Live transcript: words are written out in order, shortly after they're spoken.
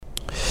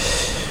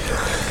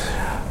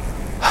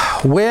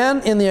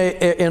When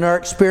in our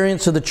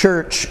experience of the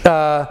church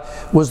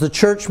was the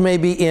church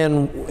maybe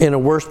in a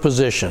worse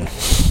position?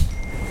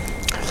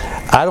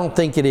 I don't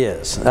think it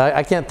is.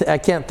 I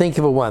can't think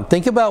of a one.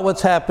 Think about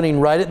what's happening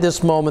right at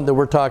this moment that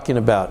we're talking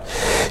about.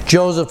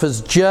 Joseph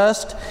has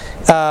just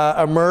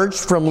emerged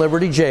from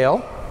Liberty Jail.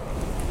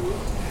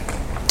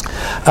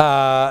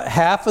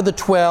 Half of the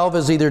 12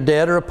 is either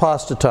dead or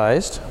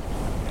apostatized.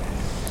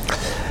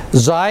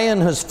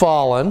 Zion has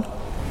fallen.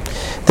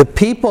 The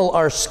people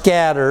are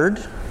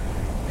scattered.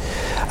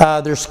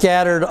 They're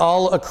scattered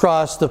all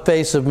across the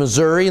face of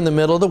Missouri in the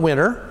middle of the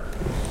winter.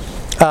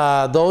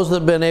 Those that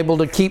have been able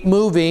to keep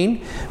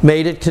moving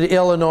made it to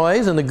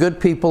Illinois, and the good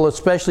people,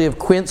 especially of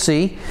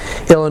Quincy,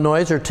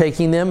 Illinois, are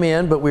taking them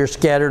in, but we're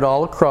scattered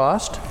all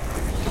across.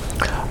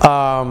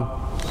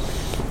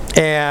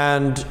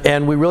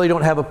 And we really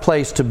don't have a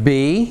place to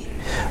be.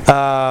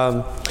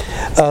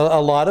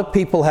 A lot of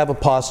people have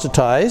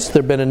apostatized.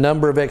 There have been a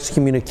number of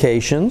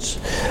excommunications.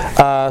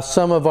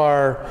 Some of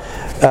our,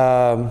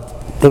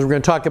 as we're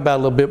going to talk about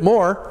a little bit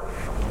more,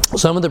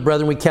 some of the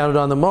brethren we counted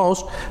on the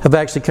most have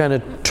actually kind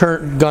of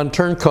gone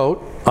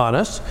turncoat on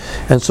us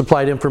and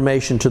supplied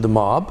information to the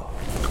mob.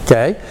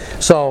 Okay?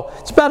 So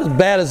it's about as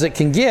bad as it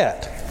can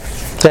get.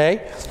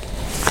 Okay?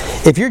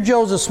 If you're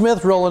Joseph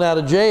Smith rolling out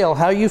of jail,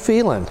 how are you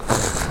feeling?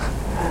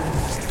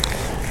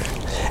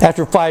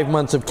 After 5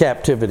 months of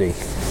captivity.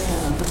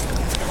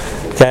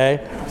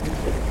 Okay?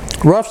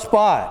 Rough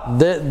spot.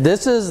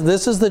 This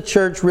is the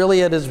church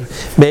really at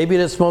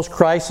its most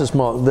crisis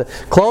moment. The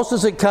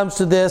closest it comes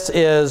to this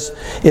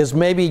is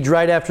maybe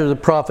right after the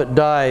prophet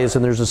dies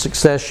and there's a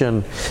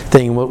succession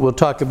thing. We'll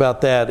talk about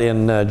that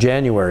in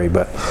January.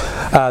 But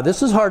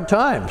this is hard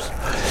times.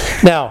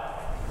 Now,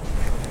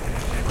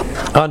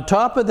 on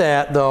top of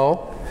that,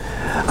 though,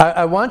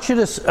 I want you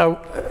to,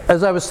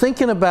 as I was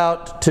thinking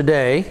about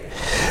today,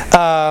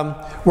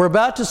 we're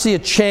about to see a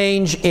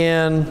change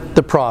in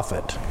the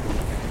prophet.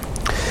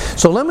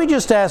 So let me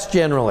just ask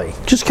generally,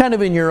 just kind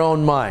of in your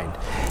own mind,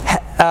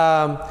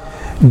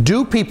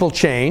 do people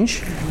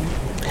change?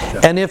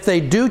 And if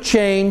they do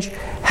change,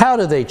 how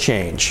do they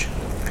change?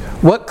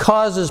 What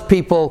causes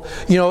people,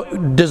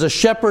 does a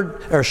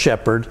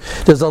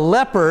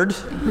leopard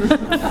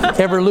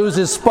ever lose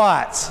his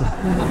spots?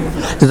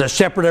 Does a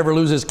shepherd ever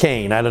lose his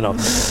cane? I don't know.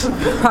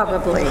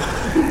 Probably.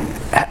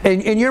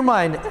 In your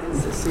mind,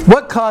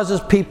 what causes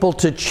people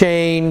to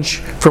change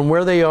from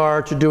where they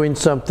are to doing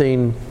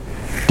something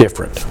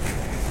different?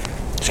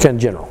 Just kind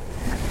of general.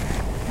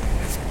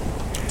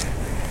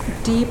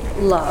 Deep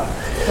love.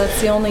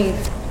 That's the only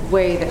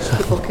way that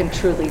people can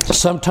truly change.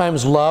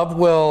 Sometimes love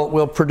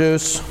will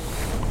produce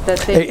that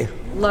they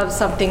love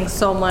something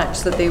so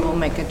much that they will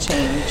make a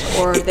change,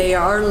 or they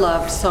are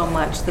loved so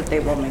much that they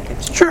will make a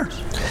change. Sure.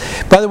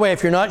 By the way,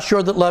 if you're not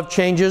sure that love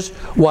changes,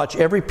 watch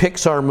every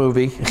Pixar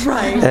movie.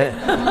 Right.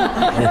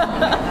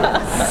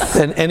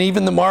 And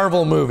even the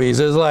Marvel movies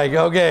is like,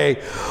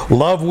 okay,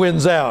 love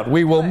wins out.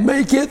 We will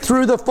make it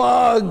through the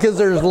fog because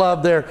there's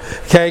love there.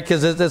 Okay,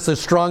 because it's the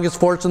strongest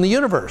force in the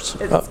universe.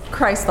 It's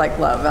Christ-like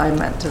love, I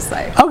meant to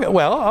say. Okay,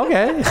 well,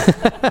 okay.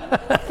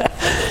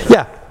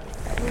 Yeah.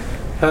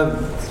 And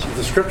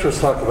the scriptures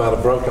talk about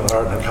a broken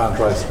heart and a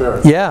contrite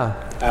spirit. Yeah.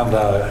 And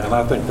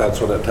I think that's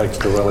what it takes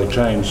to really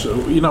change.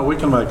 We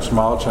can make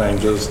small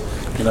changes,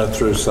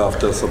 through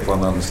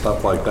self-discipline and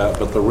stuff like that.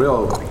 But the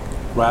real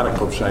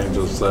radical change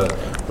is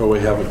where we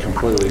have a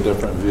completely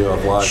different view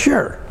of life.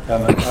 Sure.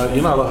 And the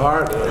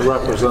heart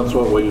represents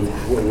what we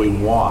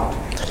want.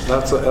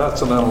 That's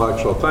an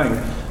intellectual thing.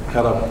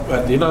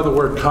 And the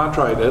word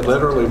contrite, it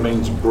literally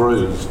means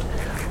bruised.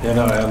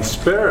 And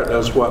spirit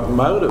is what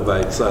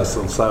motivates us.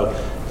 And so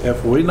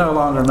if we no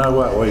longer know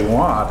what we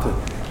want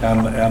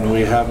and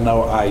we have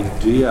no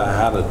idea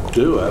how to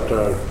do it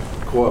or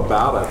go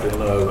about it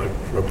in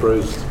a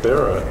bruised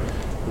spirit,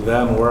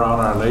 then we're on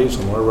our knees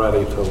and we're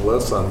ready to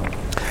listen.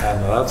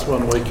 And that's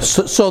when we can...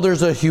 So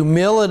there's a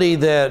humility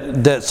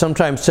that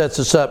sometimes sets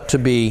us up to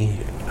be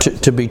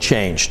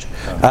changed.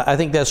 I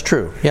think that's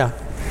true. Yeah.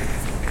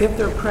 If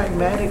they're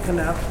pragmatic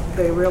enough,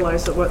 they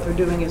realize that what they're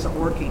doing isn't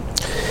working.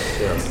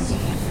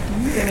 Yes.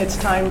 And it's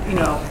time,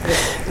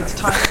 it's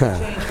time to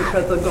change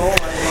because the goal in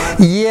life.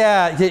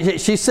 Yeah,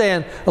 she's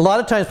saying a lot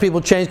of times people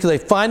change because they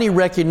finally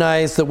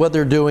recognize that what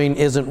they're doing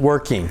isn't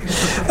working.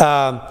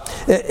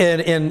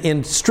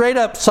 In straight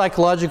up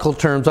psychological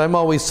terms, I'm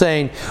always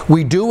saying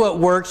we do what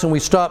works and we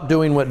stop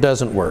doing what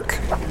doesn't work.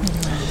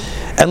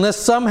 Unless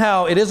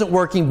somehow it isn't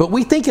working, but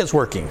we think it's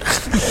working.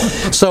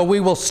 So we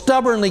will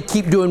stubbornly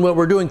keep doing what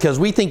we're doing because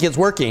we think it's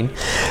working.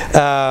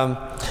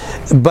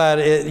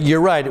 But you're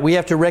right. We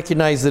have to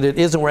recognize that it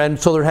isn't working. And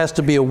so there has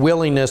to be a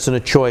willingness and a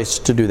choice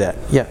to do that.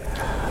 Yeah.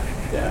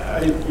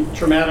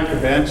 Traumatic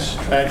events,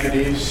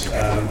 tragedies.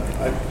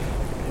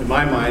 In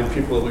my mind,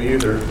 people will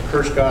either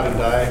curse God and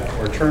die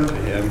or turn to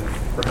Him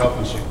for help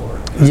and support.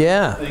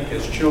 Yeah. I think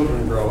as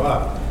children grow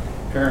up,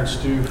 parents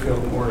do feel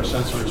more a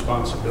sense of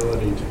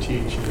responsibility to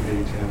teach and to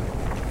be example.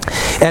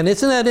 And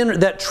isn't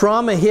that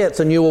trauma hits,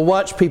 and you will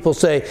watch people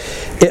say,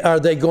 are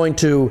they going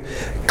to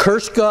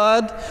curse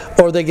God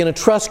or are they going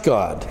to trust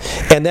God?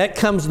 And that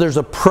comes, there's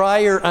a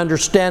prior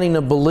understanding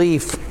of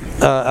belief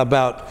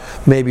about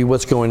maybe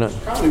what's going on.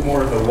 Probably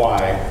more the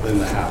why than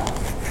the how.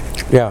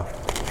 Yeah.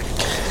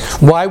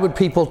 Why would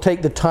people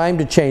take the time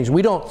to change?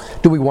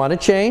 Do we want to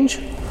change?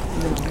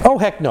 Oh,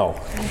 heck no.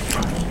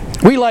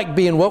 We like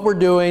being what we're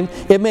doing.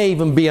 It may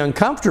even be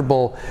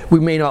uncomfortable.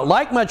 We may not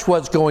like much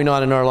what's going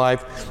on in our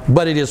life,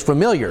 but it is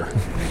familiar.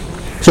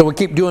 So we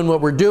keep doing what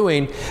we're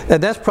doing,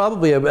 and that's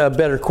probably a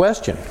better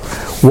question.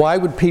 Why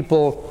would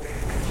people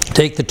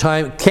take the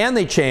time? Can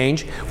they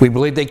change? We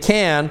believe they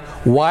can.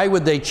 Why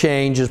would they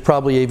change is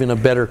probably even a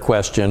better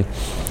question.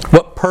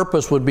 What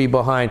purpose would be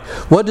behind?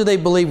 What do they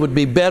believe would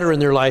be better in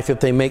their life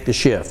if they make the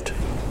shift?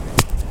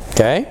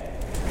 Okay?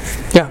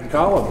 Yeah. We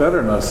call it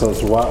bitterness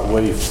is what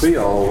we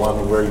feel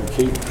when we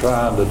keep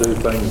trying to do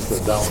things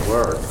that don't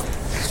work.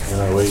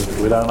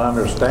 We don't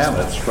understand.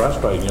 It's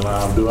frustrating.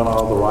 I'm doing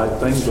all the right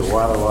things, but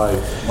why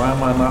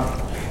am I not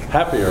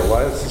happier?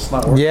 Why is this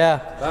not working? Yeah.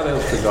 That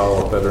is the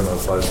goal of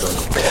bitterness, I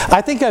think.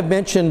 I think I've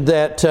mentioned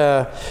that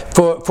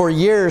for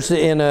years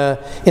in a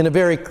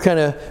very kind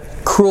of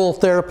cruel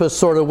therapist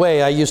sort of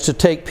way, I used to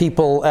take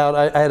people out.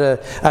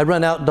 I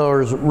run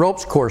outdoors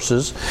ropes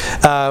courses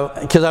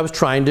because I was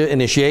trying to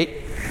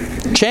initiate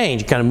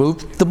change, kind of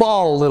move the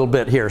ball a little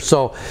bit here.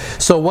 So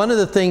one of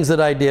the things that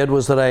I did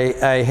was that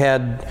I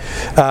had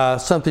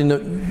something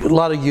that a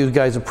lot of you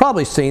guys have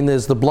probably seen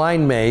is the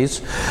blind maze,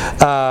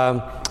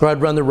 where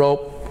I'd run the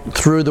rope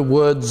through the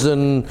woods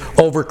and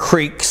over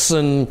creeks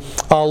and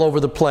all over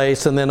the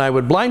place, and then I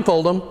would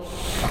blindfold them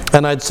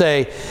and I'd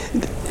say,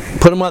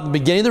 put them at the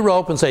beginning of the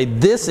rope and say,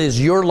 this is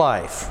your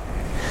life.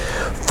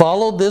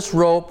 Follow this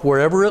rope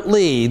wherever it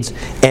leads,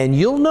 and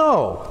you'll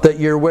know that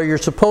you're where you're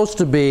supposed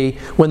to be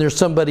when there's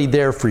somebody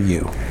there for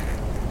you.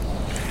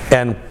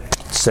 And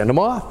send them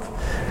off.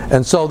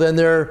 And so then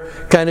they're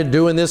kind of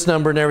doing this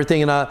number and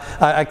everything. And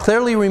I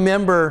clearly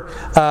remember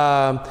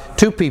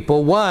two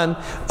people. One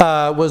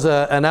was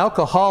an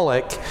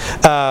alcoholic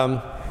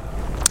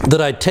that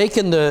I'd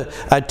taken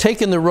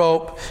the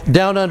rope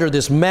down under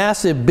this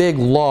massive big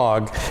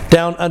log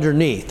down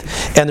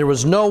underneath, and there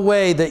was no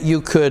way that you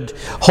could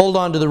hold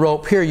on to the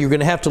rope here. You're going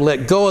to have to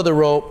let go of the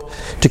rope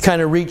to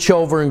kind of reach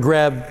over and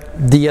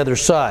grab the other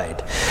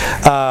side.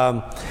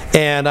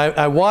 And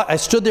I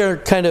stood there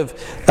kind of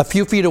a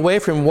few feet away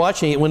from him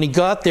watching it when he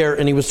got there,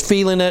 and he was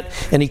feeling it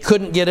and he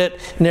couldn't get it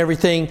and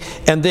everything,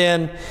 and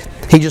then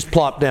he just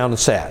plopped down and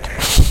sat.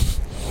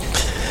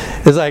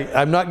 It's like,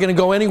 I'm not going to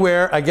go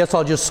anywhere. I guess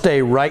I'll just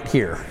stay right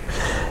here.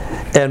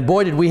 And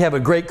boy, did we have a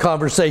great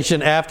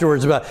conversation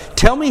afterwards about,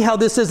 tell me how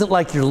this isn't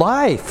like your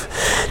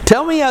life.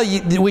 Tell me how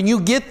when you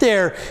get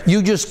there,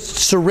 you just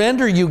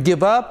surrender, you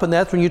give up, and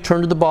that's when you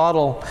turn to the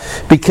bottle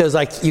because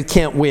you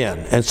can't win.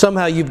 And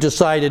somehow you've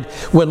decided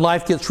when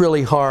life gets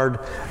really hard,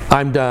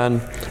 I'm done,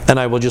 and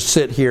I will just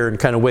sit here and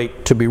kind of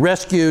wait to be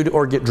rescued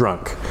or get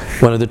drunk.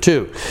 One of the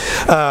two.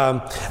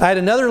 I had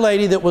another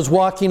lady that was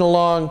walking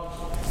along,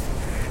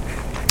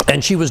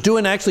 and she was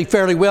doing actually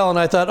fairly well, and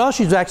I thought, oh,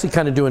 she's actually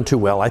kind of doing too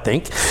well, I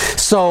think.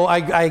 So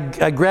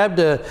I grabbed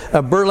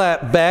a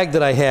burlap bag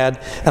that I had,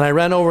 and I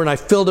ran over and I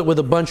filled it with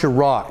a bunch of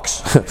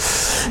rocks.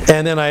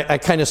 And then I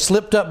kind of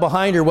slipped up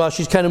behind her while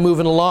she's kind of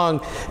moving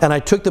along, and I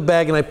took the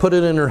bag and I put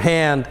it in her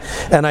hand,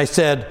 and I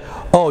said,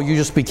 oh, you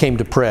just became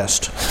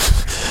depressed.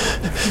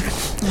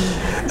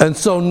 And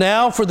so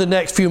now for the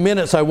next few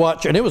minutes I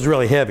watch, and it was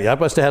really heavy. I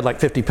must have had like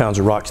 50 pounds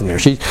of rocks in there.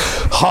 She's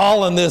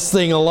hauling this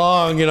thing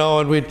along,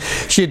 and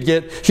she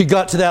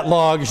got to that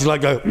log, and she's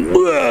like,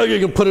 you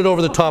can put it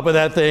over the top of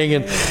that thing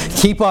and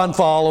keep on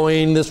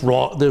following this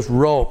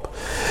rope.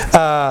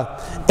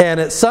 And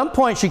at some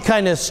point she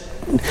kind of,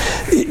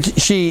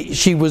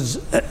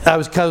 I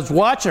was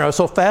watching her. I was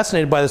so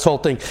fascinated by this whole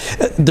thing.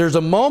 There's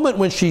a moment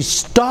when she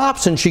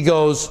stops and she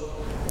goes,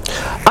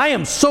 I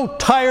am so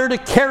tired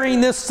of carrying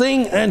this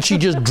thing, and she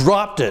just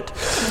dropped it.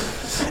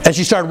 And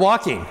she started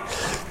walking.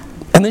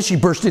 And then she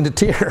burst into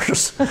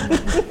tears.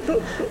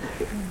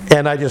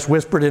 And I just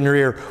whispered in her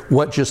ear,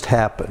 what just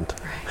happened?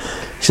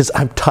 She says,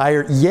 I'm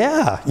tired.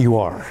 Yeah, you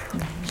are.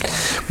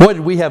 Boy,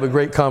 did we have a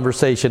great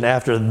conversation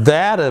after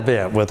that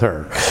event with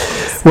her.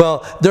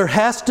 Well, there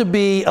has to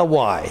be a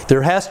why.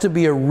 There has to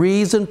be a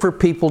reason for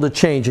people to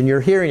change. And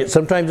you're hearing it.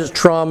 Sometimes it's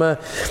trauma,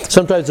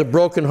 sometimes a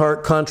broken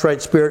heart,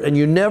 contrite spirit, and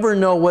you never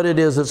know what it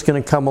is that's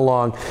going to come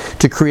along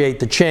to create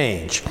the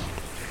change.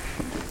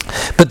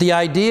 But the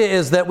idea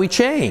is that we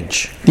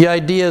change. The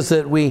idea is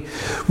that we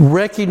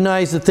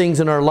recognize the things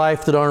in our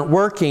life that aren't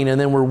working, and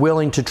then we're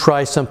willing to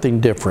try something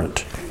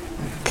different.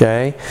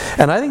 Okay?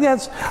 And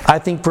I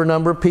think for a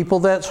number of people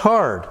that's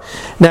hard.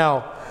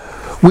 Now,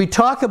 we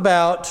talk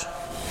about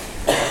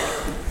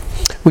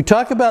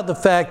the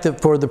fact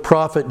that for the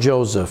prophet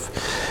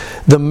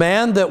Joseph, the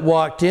man that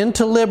walked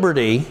into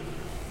liberty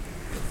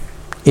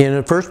in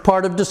the first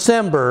part of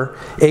December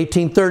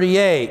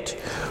 1838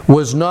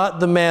 was not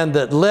the man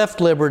that left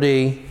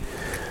liberty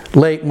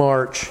late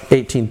March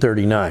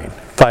 1839,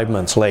 5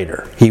 months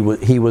later. He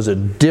was a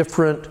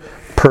different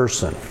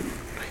person.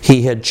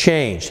 He had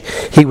changed.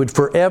 He would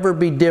forever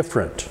be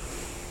different.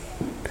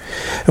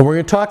 And we're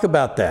going to talk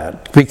about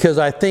that, because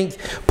I think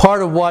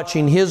part of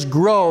watching his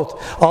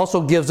growth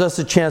also gives us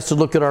a chance to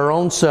look at our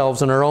own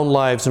selves and our own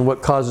lives and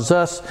what causes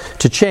us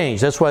to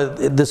change. That's why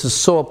this is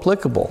so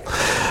applicable.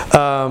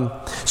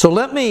 So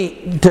let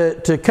me,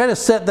 to kind of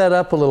set that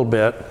up a little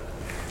bit,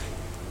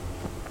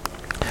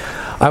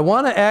 I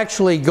want to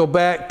actually go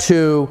back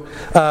to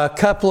a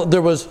couple.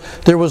 There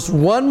was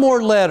one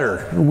more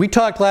letter. We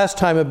talked last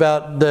time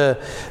about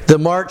the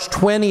March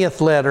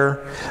 20th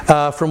letter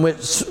from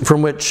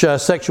which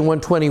section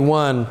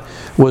 121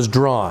 was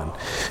drawn.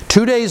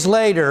 2 days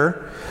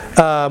later,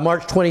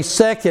 March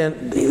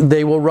 22nd,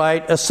 they will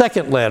write a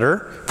second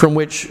letter from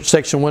which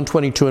section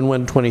 122 and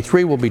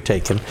 123 will be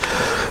taken.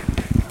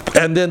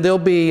 And then they'll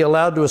be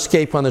allowed to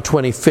escape on the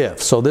 25th.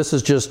 So this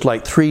is just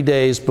like 3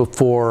 days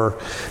before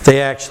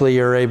they actually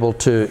are able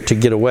to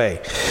get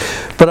away.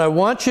 But I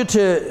want you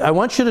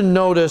to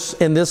notice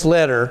in this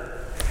letter,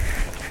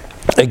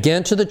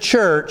 again to the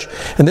church,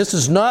 and this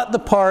is not the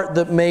part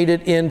that made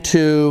it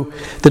into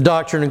the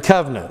Doctrine and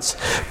Covenants,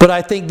 but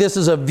I think this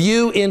is a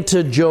view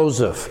into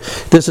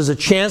Joseph. This is a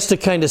chance to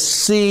kind of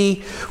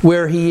see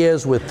where he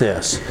is with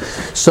this.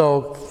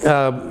 So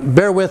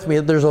bear with me,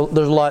 there's a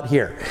lot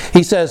here.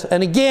 He says,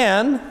 and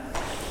again,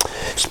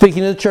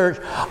 speaking to the church,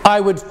 I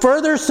would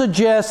further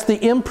suggest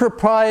the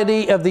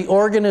impropriety of the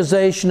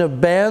organization of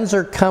bands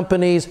or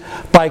companies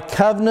by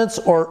covenants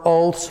or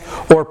oaths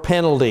or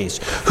penalties.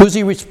 Who's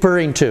he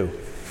referring to?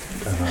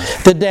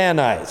 The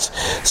Danites.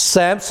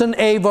 Samson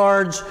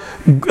Avard's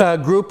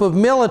group of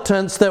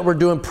militants that were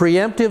doing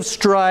preemptive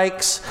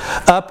strikes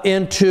up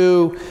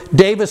into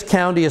Davis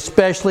County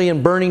especially,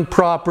 and burning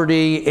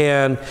property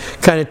and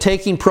kind of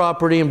taking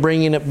property and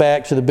bringing it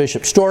back to the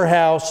bishop's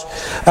storehouse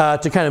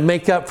to kind of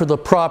make up for the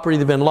property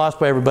that had been lost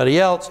by everybody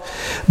else.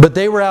 But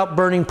they were out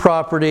burning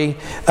property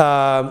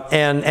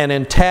and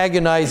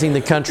antagonizing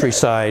the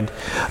countryside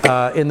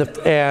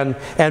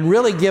and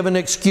really give an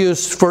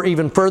excuse for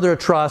even further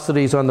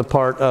atrocities on the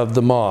part of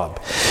the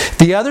mob.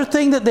 The other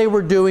thing that they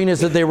were doing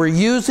is that they were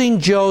using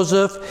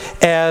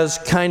Joseph as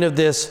kind of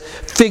this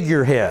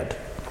figurehead.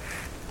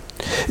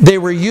 They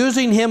were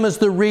using him as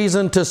the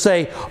reason to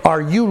say,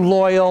 are you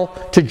loyal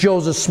to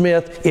Joseph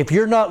Smith? If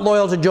you're not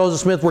loyal to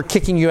Joseph Smith, we're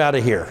kicking you out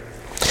of here.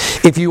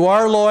 If you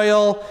are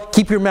loyal,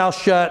 keep your mouth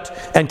shut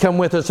and come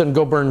with us and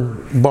go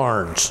burn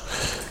barns.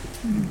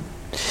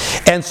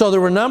 And so there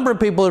were a number of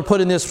people that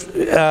put in this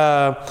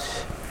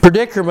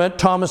predicament,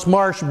 Thomas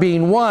Marsh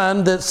being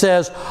one, that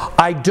says,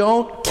 I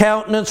don't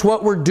countenance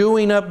what we're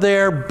doing up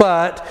there,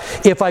 but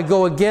if I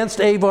go against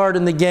Avard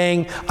and the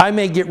gang, I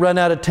may get run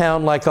out of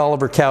town like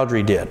Oliver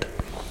Cowdery did.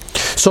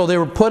 So they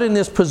were put in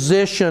this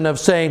position of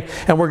saying,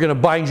 and we're going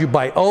to bind you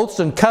by oaths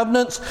and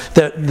covenants,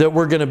 that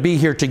we're going to be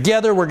here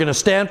together, we're going to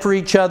stand for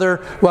each other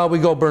while we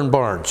go burn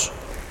barns.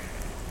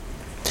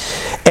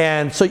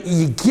 And so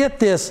you get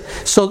this,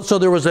 so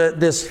there was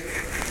this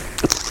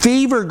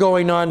fever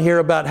going on here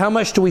about how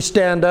much do we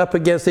stand up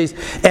against these,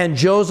 and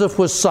Joseph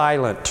was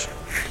silent.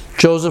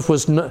 Joseph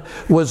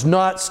was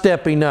not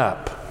stepping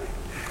up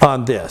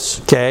on this.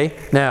 Okay?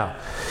 Now,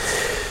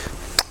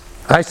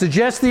 I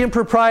suggest the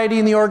impropriety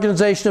in the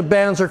organization of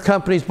bands or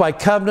companies by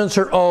covenants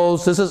or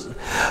oaths.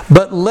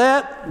 But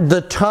let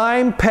the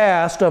time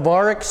past of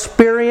our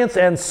experience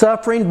and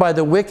suffering by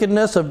the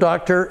wickedness of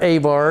Dr.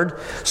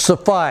 Avard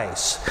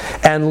suffice.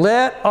 And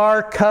let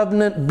our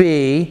covenant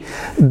be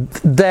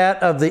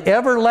that of the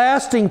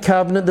everlasting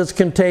covenant that's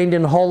contained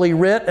in Holy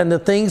Writ and the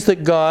things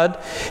that God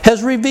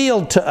has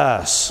revealed to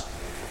us.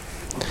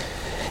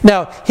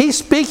 Now, he's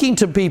speaking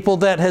to people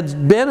that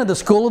had been in the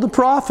school of the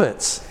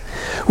prophets,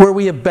 where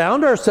we have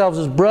bound ourselves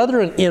as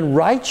brethren in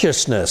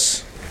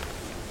righteousness.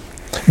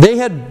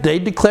 They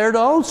declared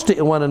oaths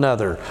to one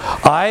another.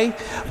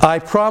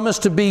 I promise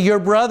to be your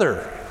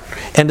brother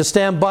and to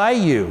stand by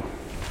you.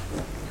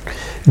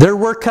 There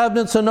were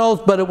covenants and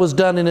oaths, but it was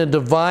done in a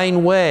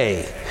divine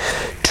way,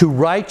 to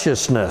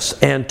righteousness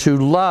and to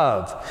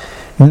love.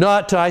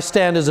 Not to I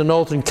stand as an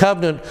oath and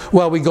covenant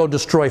while we go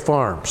destroy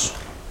farms.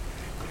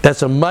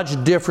 That's a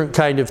much different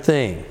kind of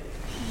thing.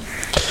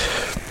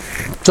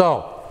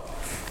 So,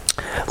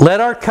 let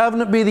our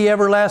covenant be the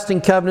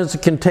everlasting covenants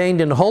contained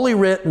in Holy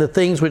Writ and the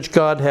things which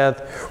God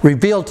hath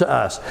revealed to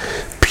us.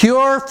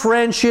 Pure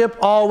friendship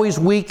always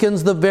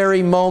weakens the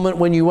very moment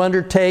when you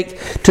undertake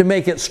to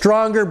make it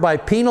stronger by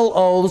penal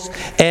oaths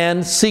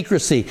and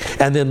secrecy.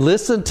 And then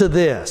listen to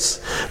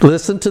this.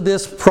 Listen to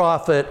this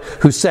prophet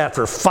who sat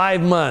for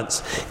 5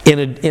 months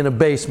in a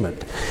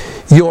basement.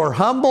 Your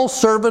humble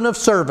servant of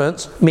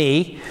servants,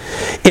 me,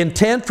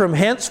 intend from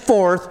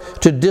henceforth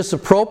to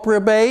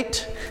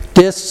disappropriate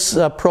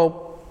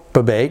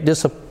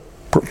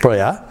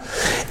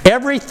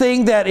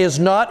everything that is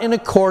not in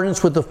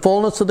accordance with the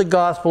fullness of the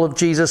gospel of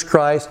Jesus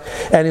Christ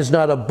and is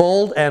not a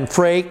bold and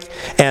frank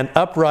and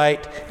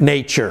upright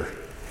nature.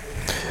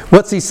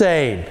 What's he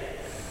saying?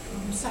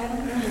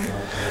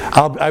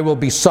 I will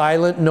be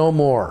silent no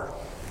more.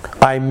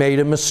 I made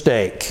a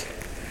mistake.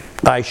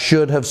 I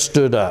should have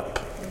stood up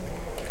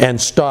and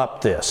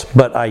stop this,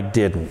 but I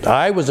didn't.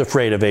 I was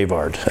afraid of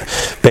Avard,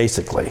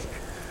 basically.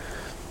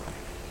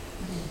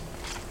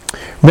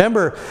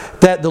 Remember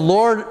that the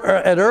Lord,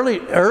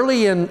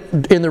 early in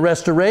the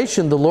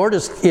restoration, the Lord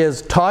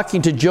is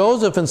talking to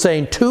Joseph and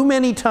saying, too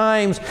many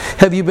times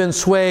have you been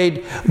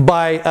swayed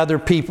by other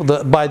people,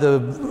 by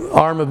the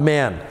arm of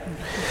men.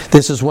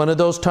 This is one of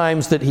those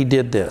times that he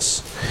did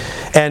this.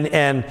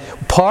 And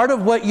part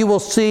of what you will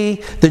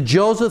see, the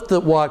Joseph that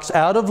walks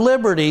out of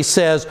liberty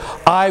says,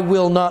 I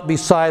will not be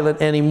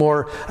silent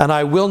anymore, and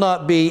I will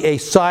not be a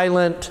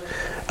silent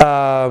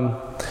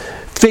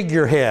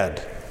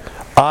figurehead.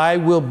 I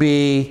will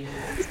be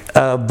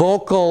a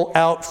vocal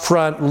out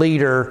front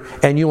leader,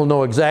 and you will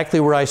know exactly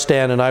where I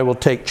stand, and I will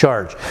take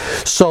charge.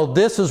 So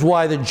this is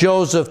why the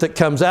Joseph that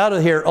comes out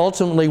of here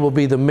ultimately will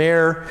be the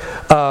mayor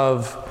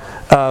of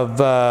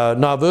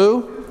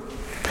Nauvoo.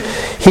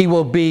 He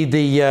will be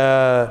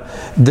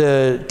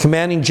the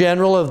commanding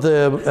general of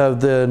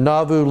the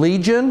Nauvoo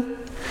Legion.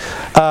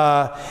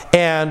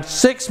 And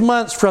 6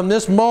 months from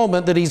this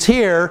moment that he's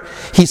here,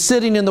 he's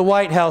sitting in the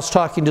White House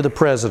talking to the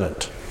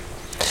president.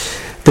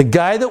 The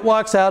guy that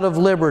walks out of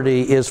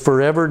liberty is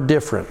forever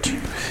different,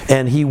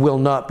 and he will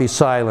not be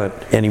silent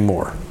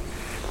anymore.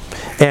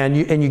 And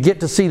you get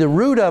to see the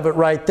root of it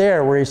right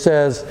there, where he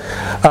says,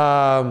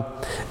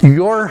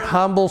 your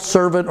humble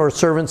servant or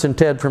servants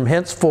intend from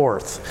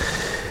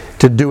henceforth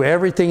to do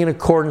everything in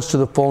accordance to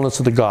the fullness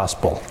of the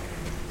gospel.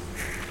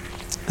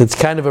 It's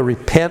kind of a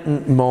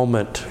repentant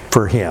moment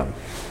for him.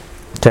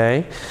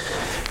 Okay?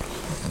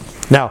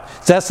 Now,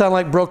 does that sound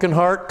like broken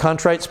heart,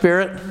 contrite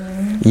spirit?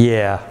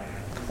 Yeah,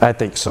 I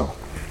think so.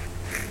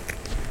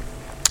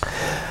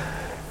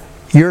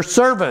 Your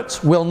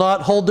servants will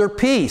not hold their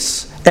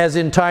peace, as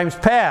in times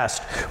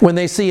past, when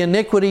they see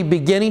iniquity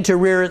beginning to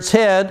rear its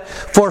head,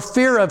 for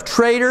fear of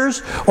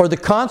traitors or the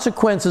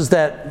consequences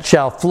that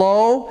shall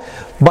flow,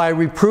 by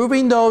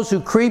reproving those who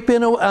creep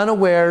in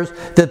unawares,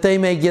 that they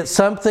may get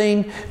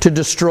something to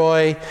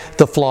destroy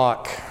the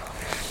flock.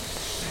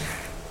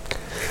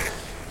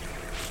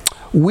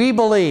 We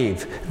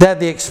believe that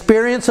the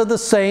experience of the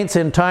saints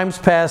in times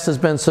past has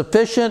been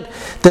sufficient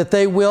that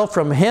they will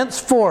from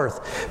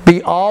henceforth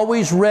be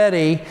always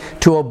ready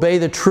to obey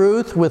the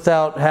truth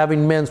without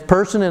having men's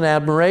person in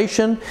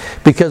admiration.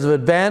 Because of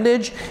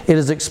advantage, it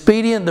is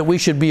expedient that we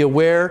should be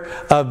aware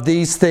of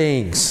these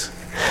things.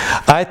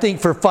 I think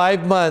for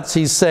 5 months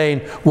he's saying,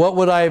 what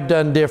would I have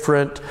done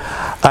different?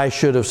 I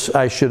should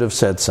have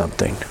said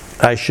something.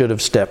 I should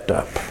have stepped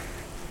up.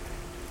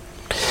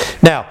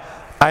 Now,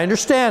 I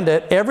understand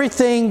it.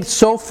 Everything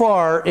so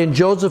far in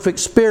Joseph's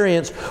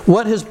experience,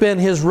 what has been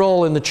his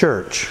role in the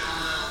church?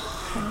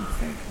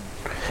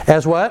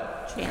 As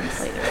what?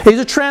 Translator. He's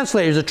a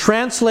translator. He's a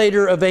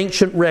translator of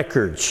ancient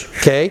records.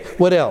 Okay,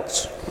 what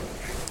else?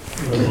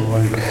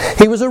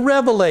 He was a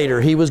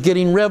revelator. He was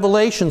getting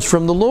revelations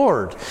from the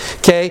Lord.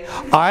 Okay,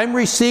 I'm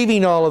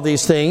receiving all of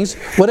these things.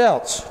 What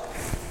else?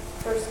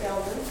 First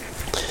elder.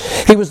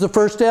 He was the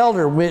first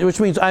elder, which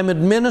means I'm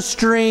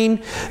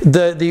administering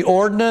the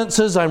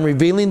ordinances, I'm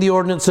revealing the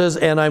ordinances,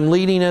 and I'm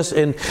leading us,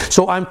 and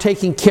so I'm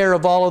taking care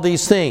of all of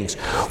these things.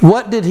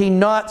 What did he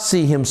not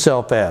see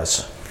himself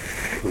as?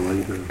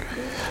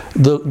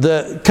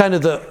 The kind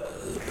of the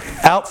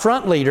out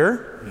front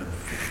leader,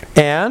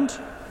 and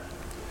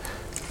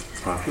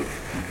Prophet.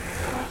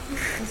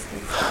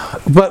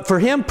 But for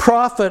him,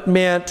 prophet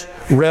meant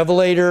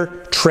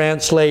revelator,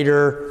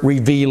 translator,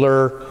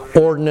 revealer,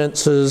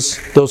 ordinances,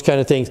 those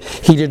kind of things.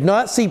 He did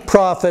not see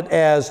prophet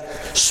as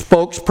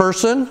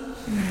spokesperson,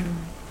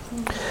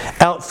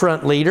 out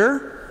front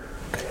leader,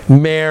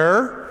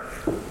 mayor.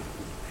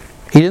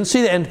 He didn't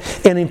see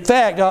that. And in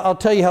fact, I'll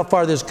tell you how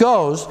far this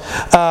goes.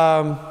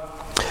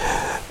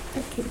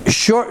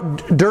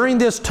 During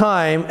this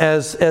time,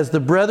 as the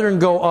brethren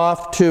go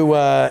off to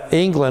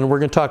England, we're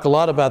going to talk a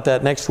lot about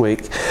that next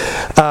week.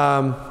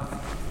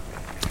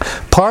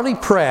 Parley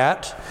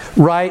Pratt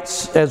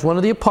writes, as one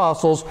of the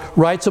apostles,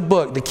 writes a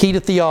book, The Key to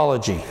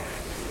Theology.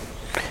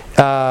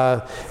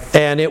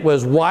 And it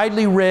was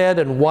widely read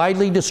and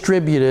widely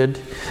distributed,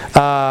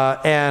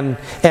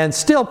 and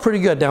still pretty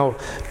good. Now,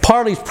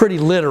 Parley's pretty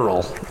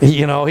literal.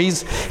 You know,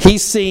 he's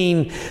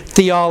seen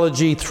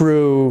theology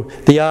through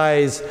the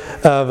eyes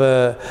of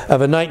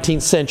a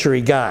 19th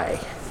century guy.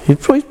 He's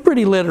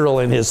pretty literal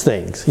in his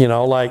things. You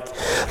know, like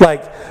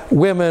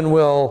women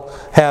will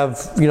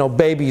have,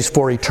 babies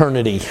for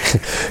eternity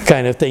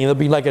kind of thing. It'll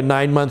be like a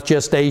 9-month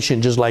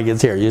gestation, just like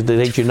it's here. It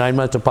takes you 9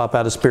 months to pop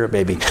out a spirit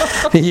baby.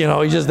 That's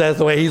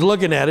the way he's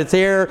looking at it. It's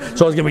here,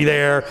 so it's going to be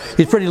there.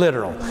 He's pretty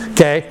literal.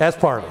 Okay, that's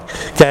Parley.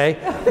 Okay,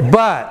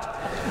 but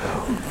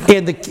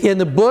in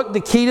the book, The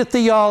Key to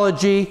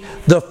Theology,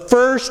 the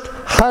first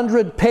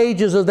 100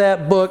 pages of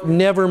that book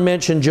never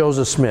mention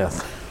Joseph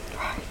Smith.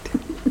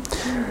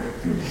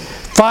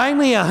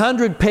 Finally,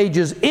 100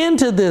 pages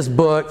into this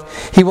book,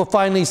 he will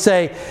finally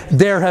say,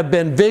 there have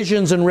been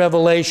visions and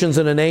revelations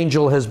and an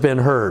angel has been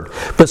heard.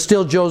 But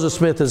still, Joseph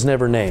Smith is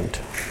never named.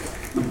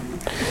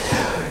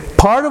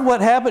 Part of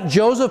what happened,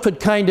 Joseph had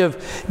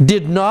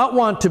did not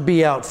want to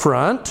be out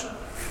front.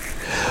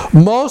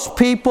 Most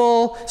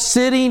people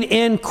sitting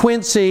in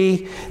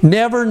Quincy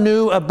never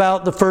knew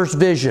about the first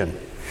vision.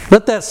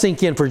 Let that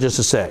sink in for just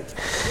a sec.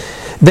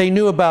 They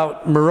knew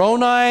about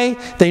Moroni,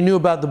 they knew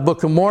about the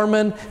Book of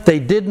Mormon, they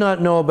did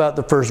not know about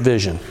the first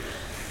vision.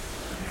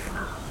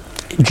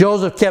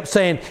 Joseph kept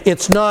saying,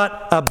 it's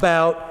not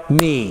about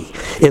me.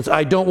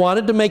 I don't want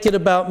it to make it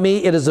about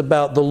me. It is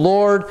about the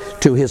Lord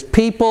to His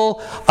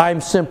people.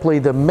 I'm simply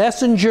the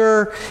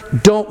messenger.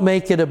 Don't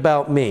make it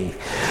about me.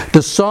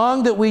 The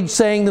song that we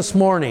sang this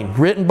morning,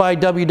 written by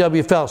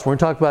W.W. Phelps, we're going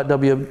to talk about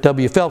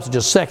W.W. Phelps in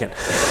just a second.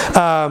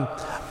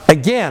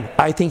 Again,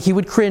 I think he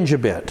would cringe a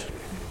bit.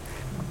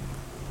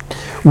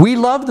 We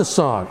love the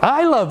song.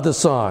 I love the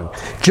song.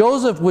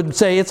 Joseph would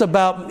say it's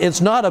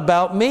not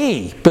about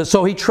me. But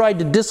so he tried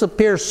to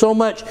disappear so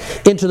much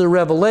into the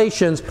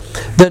revelations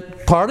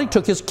that partly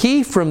took his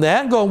key from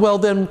that and going, well,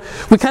 then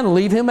we kind of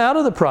leave him out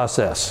of the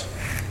process.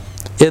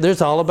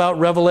 There's all about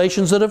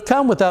revelations that have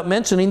come without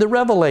mentioning the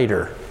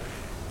revelator.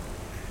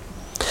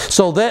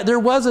 So that there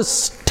was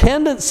a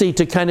tendency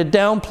to kind of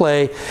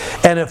downplay,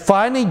 and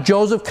finally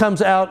Joseph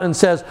comes out and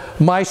says,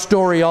 my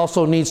story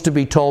also needs to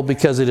be told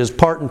because it is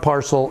part and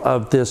parcel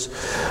of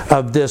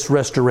this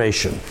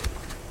restoration.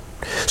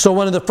 So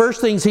one of the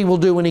first things he will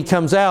do when he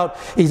comes out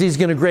is he's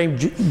going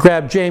to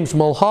grab James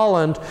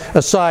Mulholland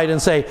aside and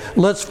say,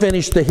 let's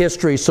finish the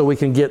history so we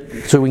can get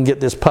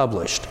this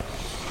published.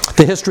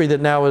 The history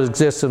that now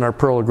exists in our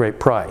Pearl of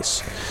Great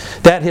Price.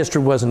 That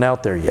history wasn't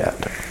out there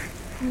yet.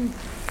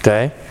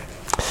 Okay?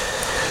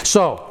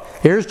 So,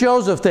 here's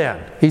Joseph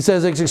then. He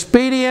says, it's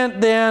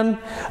expedient then,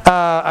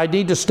 I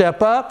need to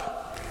step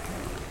up.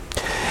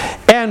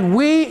 And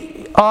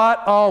we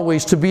ought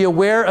always to be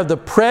aware of the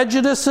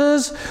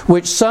prejudices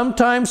which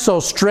sometimes so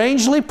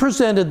strangely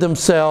presented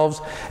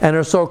themselves and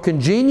are so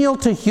congenial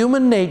to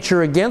human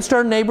nature against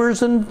our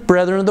neighbors and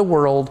brethren of the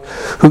world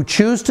who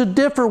choose to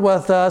differ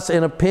with us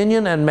in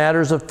opinion and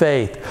matters of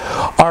faith.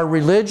 Our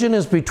religion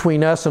is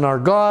between us and our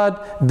God.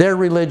 Their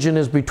religion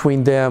is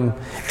between them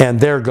and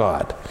their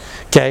God.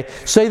 Okay,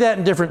 say that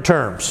in different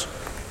terms.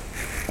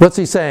 What's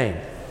he saying?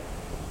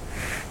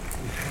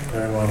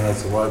 Everyone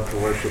has the right to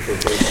worship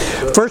as they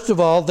see. First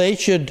of all, they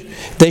should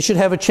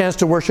have a chance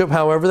to worship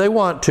however they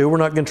want to. We're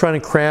not going to try to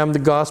cram the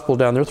gospel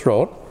down their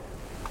throat.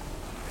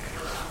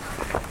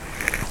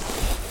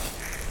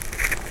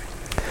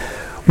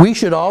 We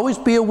should always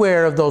be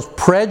aware of those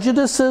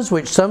prejudices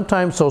which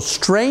sometimes so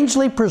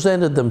strangely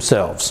presented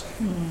themselves.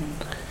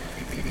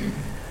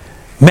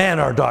 Man,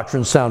 our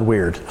doctrines sound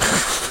weird.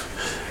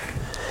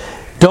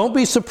 Don't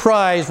be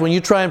surprised when you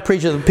try and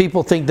preach that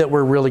people think that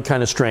we're really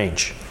kind of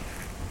strange.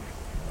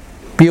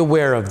 Be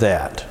aware of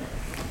that.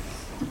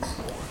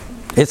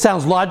 It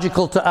sounds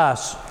logical to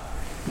us.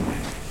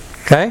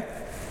 Okay?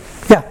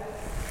 Yeah.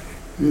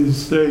 It's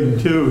saying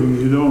too,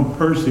 you don't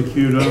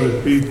persecute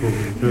other people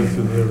because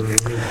of their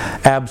religion.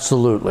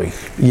 Absolutely.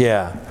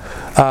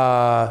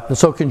 Yeah.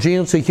 So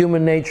congenial to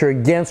human nature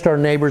against our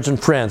neighbors and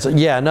friends.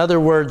 Yeah, in other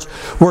words,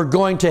 we're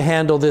going to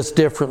handle this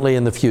differently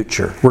in the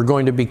future. We're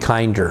going to be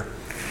kinder.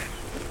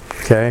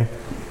 Okay?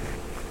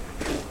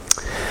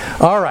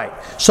 All right.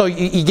 So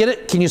you get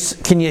it? Can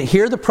you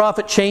hear the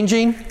prophet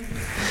changing?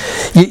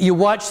 You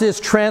watch this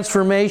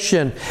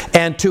transformation,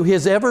 and to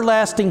his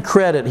everlasting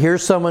credit,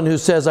 here's someone who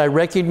says, I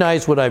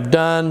recognize what I've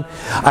done,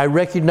 I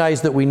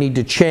recognize that we need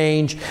to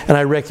change, and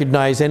I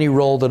recognize any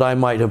role that I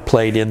might have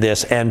played in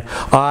this, and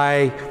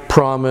I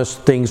promise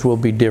things will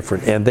be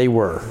different. And they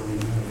were.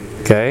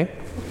 Okay?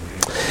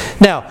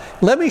 Now,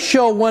 let me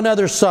show one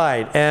other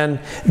side, and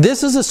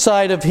this is a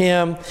side of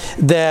him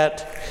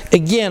that,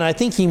 again, I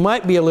think he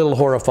might be a little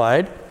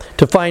horrified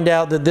to find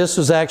out that this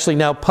was actually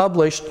now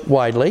published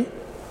widely,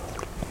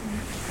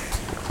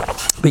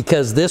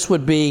 because this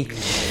would be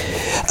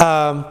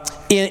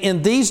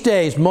in these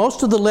days,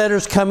 most of the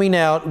letters coming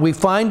out, we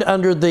find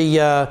under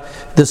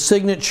the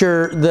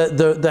signature,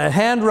 the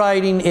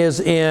handwriting is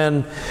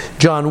in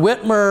John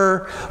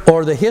Whitmer,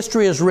 or the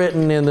history is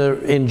written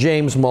in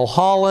James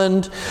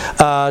Mulholland.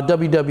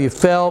 W.W.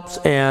 Phelps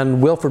and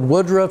Wilford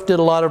Woodruff did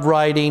a lot of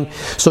writing.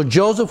 So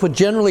Joseph would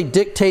generally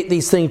dictate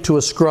these things to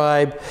a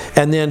scribe,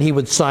 and then he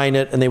would sign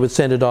it, and they would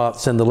send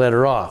the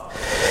letter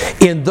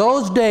off. In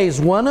those days,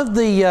 one of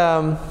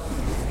the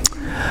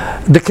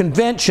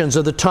conventions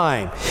of the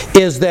time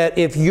is that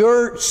if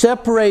you're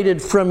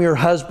separated from your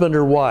husband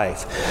or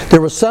wife,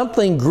 there was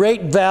something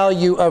great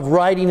value of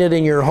writing it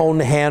in your own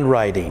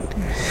handwriting.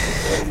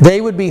 They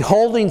would be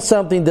holding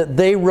something that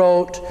they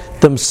wrote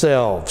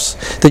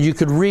themselves, that you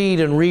could read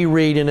and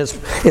reread, and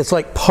it's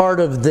like part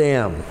of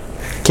them.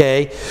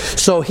 Okay?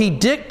 So he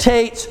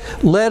dictates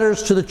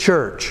letters to the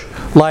church,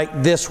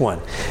 like this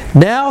one.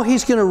 Now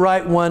he's going to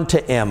write one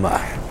to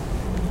Emma.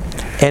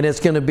 And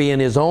it's going to be in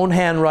his own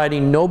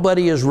handwriting.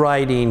 Nobody is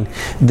writing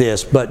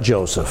this but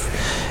Joseph.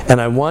 And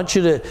I want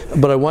you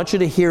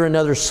to hear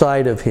another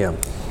side of him.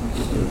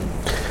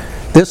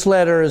 This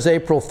letter is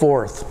April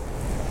 4th.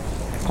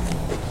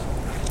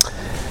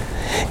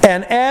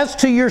 And as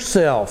to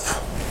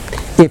yourself,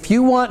 if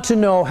you want to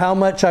know how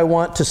much I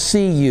want to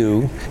see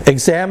you,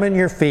 examine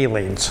your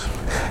feelings.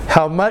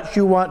 how much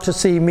you want to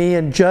see me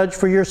and judge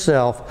for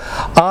yourself,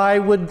 I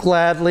would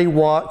gladly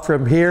walk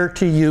from here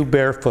to you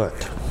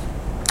barefoot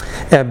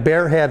and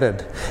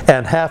bareheaded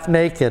and half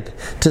naked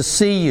to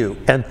see you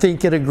and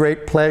think it a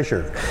great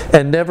pleasure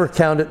and never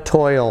count it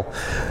toil.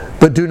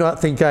 But do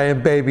not think I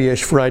am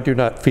babyish, for I do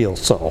not feel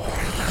so.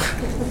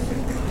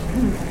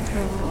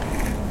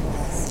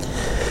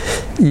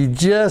 You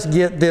just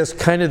get this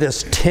kind of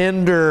this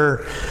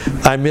tender,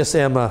 I miss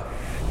Emma.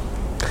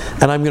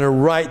 And I'm going to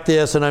write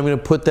this and I'm going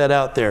to put that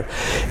out there.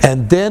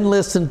 And then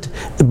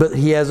but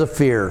he has a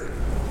fear.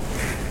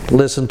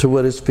 Listen to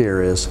what his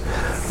fear is.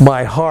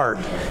 My heart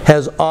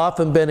has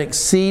often been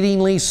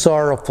exceedingly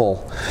sorrowful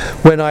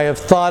when I have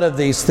thought of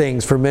these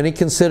things for many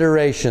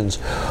considerations.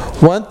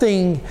 One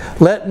thing,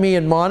 let me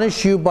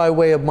admonish you by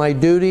way of my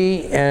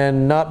duty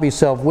and not be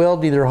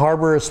self-willed, neither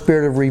harbor a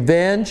spirit of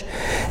revenge.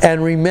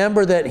 And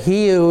remember that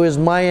he who is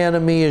my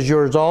enemy is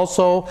yours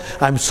also.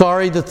 I'm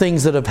sorry the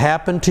things that have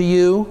happened to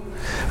you.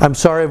 I'm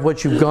sorry of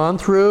what you've gone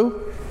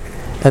through.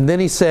 And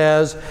then he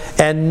says,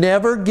 and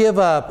never give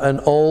up an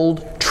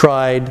old,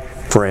 tried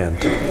friend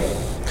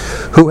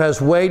who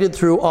has waded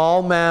through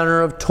all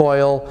manner of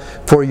toil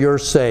for your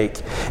sake,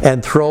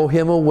 and throw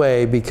him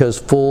away, because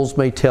fools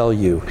may tell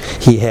you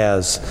he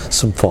has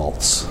some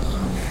faults.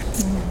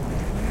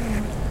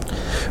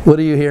 What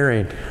are you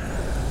hearing?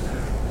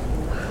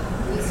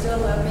 You still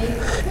love me?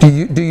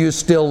 Do you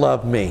still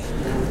love me?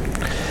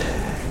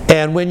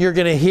 And when you're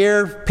going to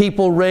hear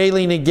people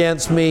railing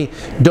against me,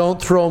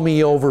 don't throw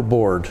me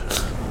overboard.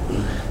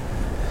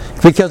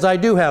 Because I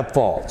do have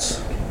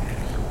faults.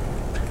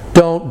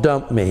 Don't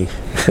dump me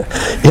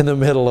in the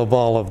middle of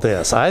all of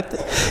this.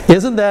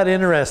 Isn't that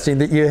interesting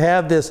that you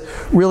have this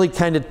really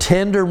kind of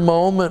tender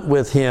moment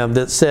with him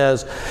that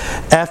says,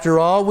 after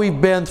all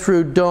we've been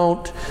through,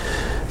 don't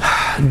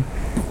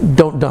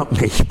dump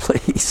me,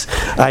 please.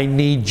 I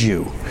need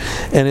you.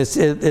 And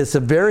it's a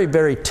very,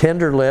 very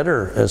tender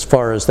letter as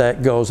far as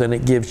that goes, and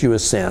it gives you a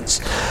sense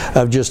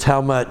of just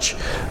how much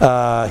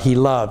he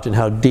loved and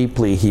how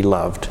deeply he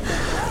loved.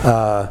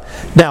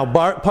 Now,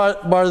 part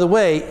of the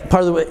way,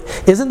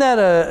 isn't that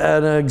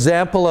an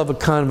example of a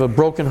kind of a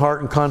broken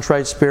heart and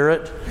contrite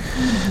spirit?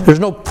 There's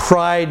no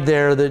pride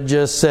there that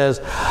just says,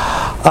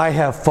 I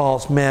have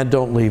faults, man,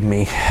 don't leave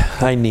me.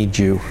 I need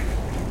you.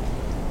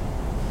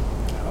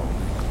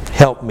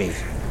 Help me.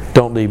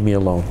 Don't leave me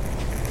alone.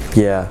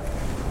 Yeah.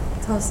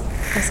 It's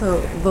also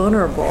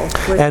vulnerable.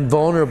 And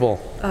vulnerable.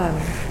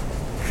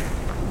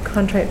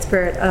 Contrite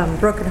spirit,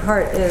 broken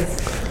heart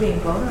is being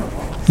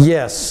vulnerable.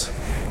 Yes.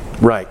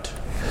 Right.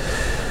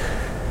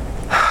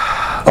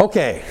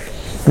 Okay.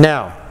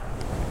 Now,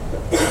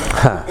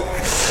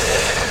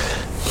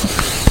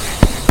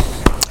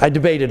 I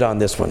debated on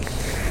this one.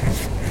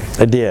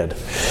 I did.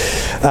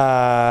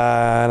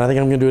 And I think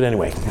I'm going to do it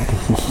anyway.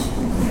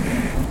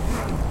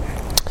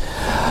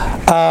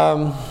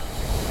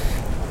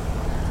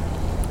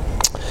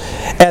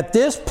 At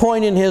this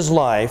point in his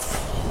life,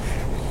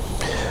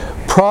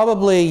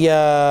 probably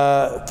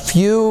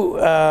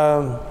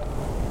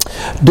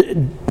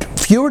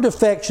fewer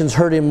defections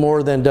hurt him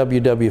more than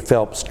W.W.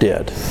 Phelps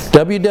did.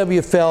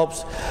 W.W.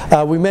 Phelps,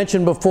 we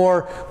mentioned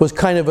before, was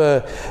kind of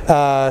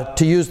a,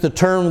 to use the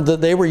term that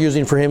they were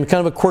using for him,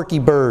 kind of a quirky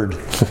bird.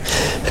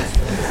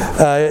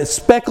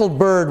 Speckled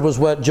bird was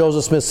what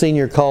Joseph Smith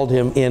Sr. called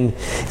him in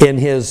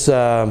his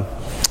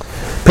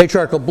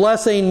patriarchal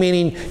blessing,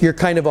 meaning you're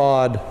kind of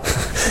odd.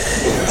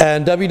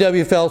 And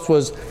W.W. Phelps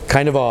was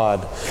kind of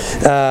odd.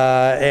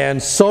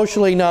 And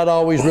socially not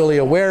always really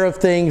aware of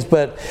things,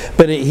 but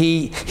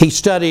he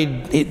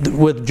studied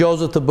with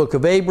Joseph the Book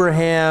of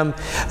Abraham.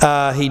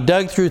 He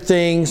dug through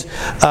things.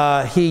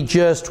 He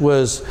just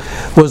was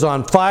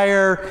on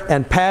fire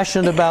and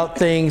passionate about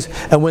things.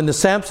 And when the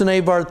Samson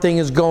Avard thing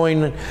is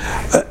going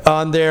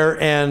on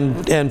there,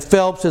 and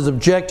Phelps is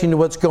objecting to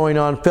what's going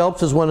on,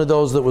 Phelps is one of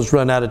those that was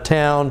run out of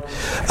town.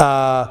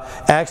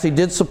 Actually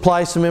did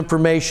supply some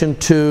information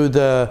to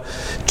the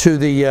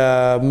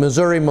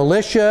Missouri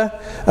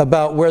militia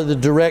about where the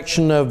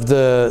direction of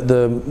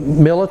the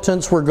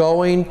militants were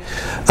going.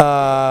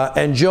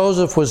 And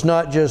Joseph was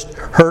not just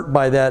hurt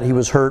by that, he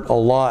was hurt a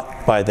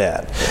lot by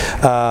that,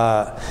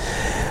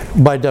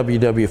 by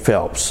W.W.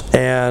 Phelps.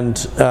 And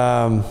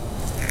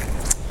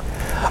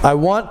I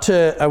want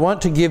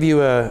to give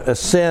you a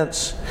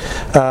sense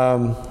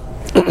of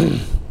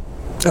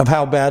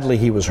how badly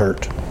he was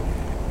hurt.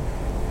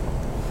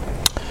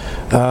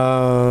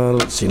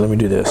 Let's see, let me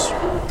do this.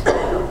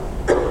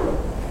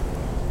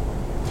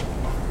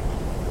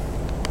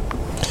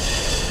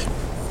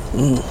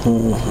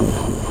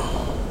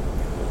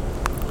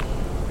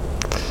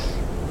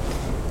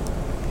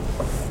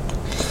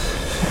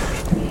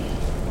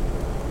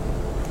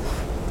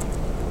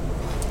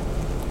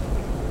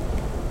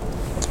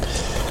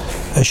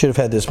 I should have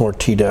had this more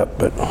teed up,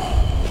 but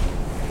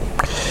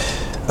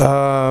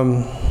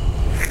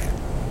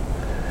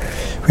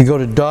we go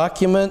to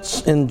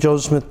documents in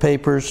Joseph Smith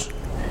Papers.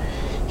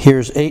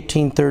 Here's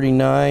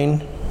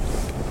 1839.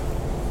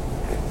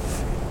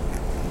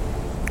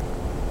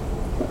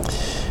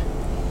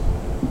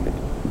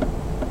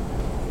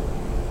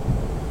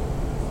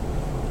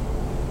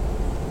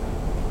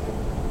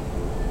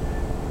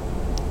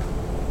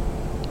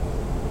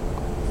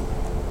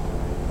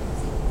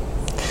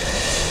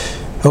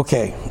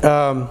 Okay.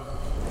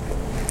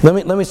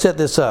 Let me set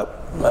this up.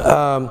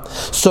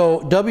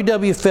 So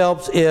W.W.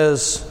 Phelps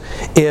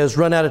is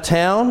run out of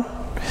town.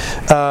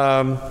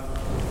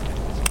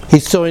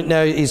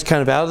 He's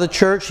kind of out of the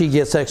church. He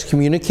gets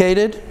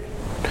excommunicated,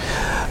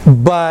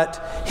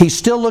 but he's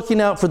still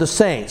looking out for the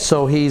saints.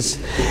 So he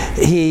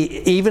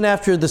even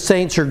after the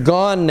saints are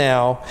gone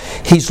now,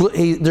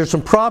 there's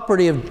some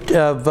property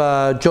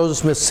of Joseph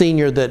Smith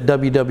Sr. that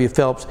W.W.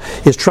 Phelps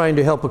is trying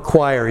to help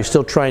acquire. He's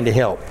still trying to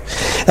help,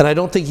 and I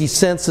don't think he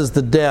senses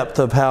the depth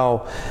of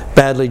how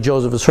badly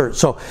Joseph is hurt.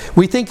 So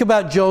we think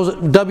about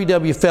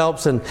W.W.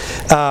 Phelps and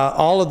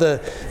all of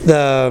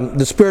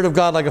the Spirit of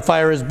God like a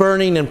fire is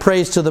burning, and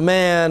praise to the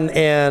man,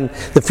 and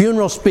the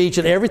funeral speech,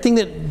 and everything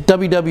that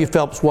W.W.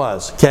 Phelps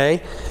was.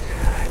 Okay.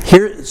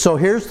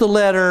 Here's the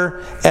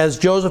letter as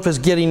Joseph is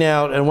getting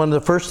out, and one of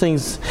the first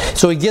things,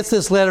 so he gets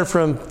this letter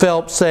from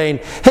Phelps saying,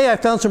 hey, I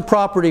found some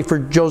property for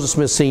Joseph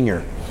Smith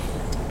Sr.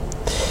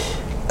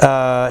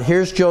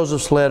 Here's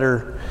Joseph's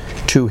letter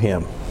to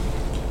him.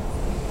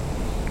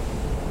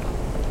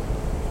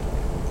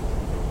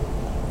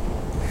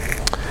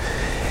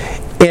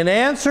 In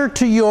answer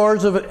to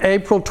yours of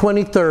April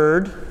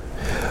 23rd,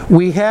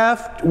 we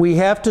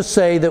have to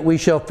say that we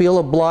shall feel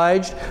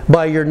obliged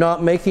by your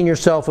not making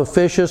yourself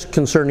officious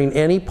concerning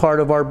any part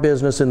of our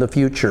business in the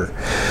future.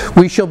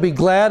 We shall be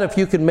glad if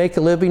you can make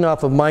a living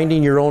off of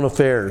minding your own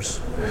affairs.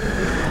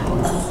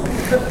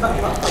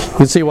 You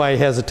can see why he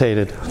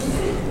hesitated.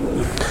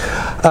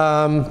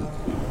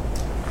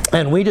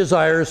 And we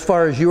desire, as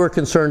far as you are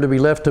concerned, to be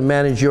left to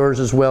manage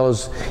yours as well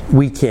as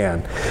we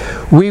can.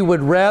 We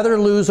would rather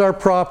lose our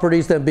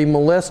properties than be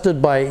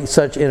molested by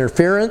such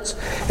interference,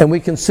 and we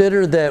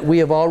consider that we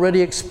have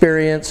already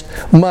experienced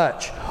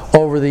much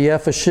over the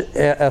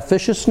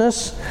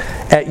officiousness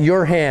at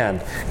your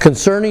hand.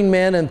 Concerning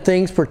men and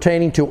things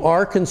pertaining to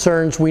our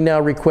concerns, we now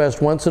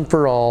request once and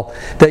for all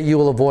that you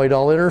will avoid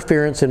all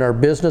interference in our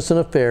business and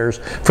affairs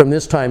from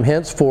this time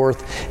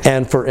henceforth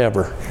and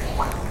forever.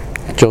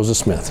 Joseph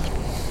Smith.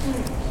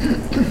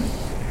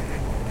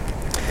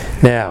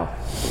 Now,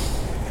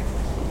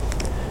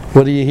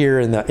 what do you hear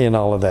in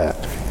all of that?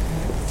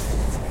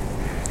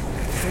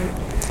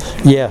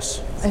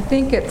 Yes. I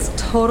think it's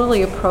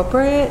totally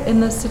appropriate in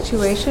this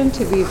situation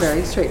to be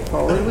very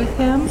straightforward with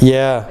him.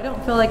 Yeah. I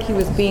don't feel like he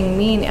was being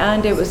mean,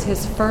 and it was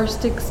his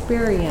first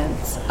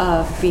experience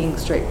of being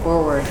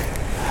straightforward.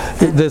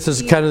 This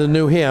is kind of the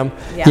new hymn.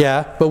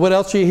 Yeah. But what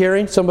else are you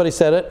hearing? Somebody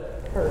said it.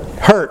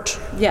 Hurt.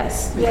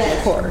 Yes,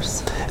 of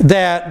course.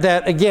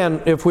 That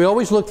again, if we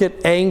always look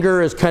at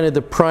anger as kind of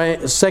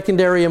the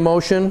secondary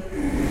emotion,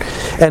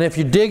 and if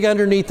you dig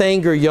underneath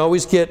anger, you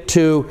always get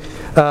to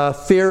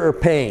fear or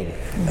pain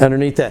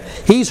underneath that.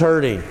 He's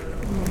hurting.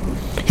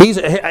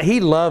 He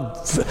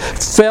loved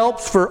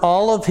Phelps for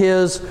all of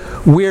his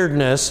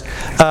weirdness.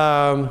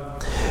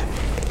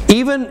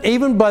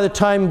 Even by the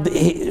time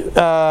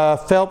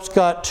Phelps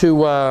got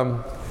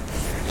to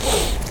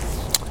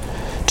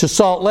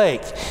Salt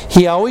Lake,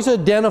 he always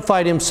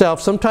identified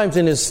himself, sometimes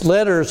in his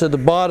letters at the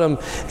bottom,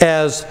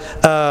 as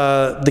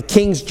the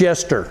king's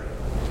jester.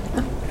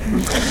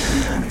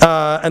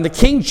 And the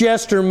king's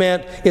jester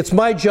meant, it's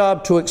my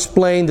job to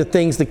explain the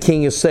things the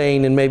king is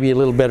saying in maybe a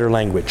little better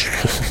language.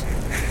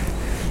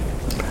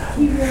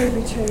 He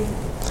really betrayed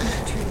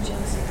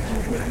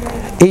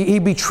Joseph. He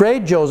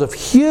betrayed Joseph,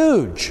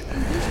 huge.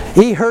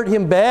 He hurt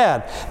him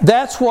bad.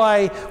 That's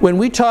why when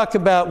we talk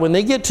about when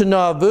they get to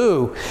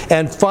Nauvoo,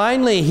 and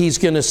finally he's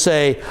going to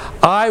say,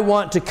 I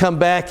want to come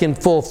back in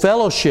full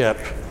fellowship.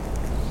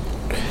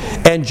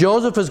 And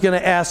Joseph is going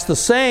to ask the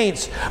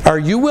saints, are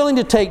you willing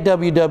to take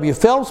W.W.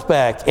 Phelps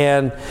back?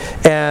 And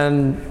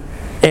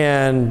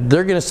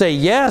they're going to say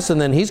yes,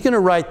 and then he's going to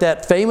write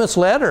that famous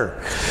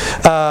letter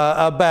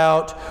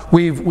about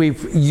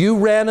you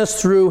ran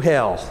us through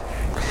hell.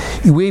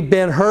 We've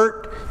been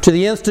hurt to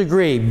the nth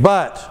degree,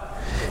 but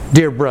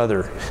dear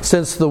brother,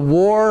 since the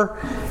war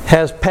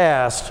has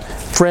passed,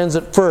 friends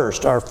at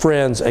first are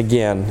friends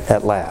again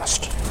at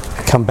last.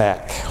 Come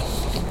back.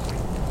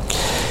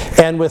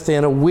 And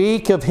within a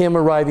week of him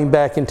arriving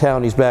back in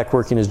town, he's back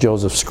working as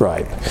Joseph's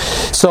scribe.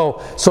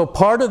 So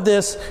part of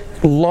this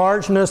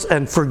largeness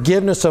and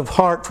forgiveness of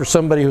heart for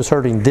somebody who's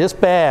hurting this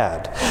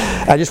bad,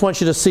 I just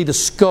want you to see the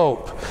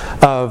scope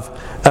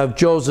of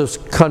Joseph's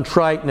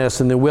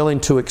contriteness and the willing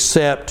to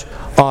accept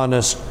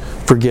honest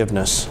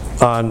forgiveness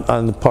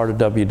on the part of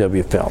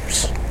W.W.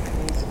 Phelps.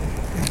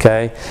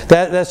 Okay?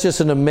 That's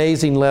just an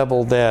amazing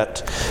level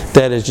that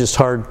is just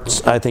hard,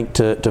 I think,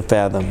 to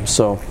fathom.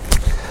 So,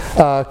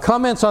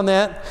 comments on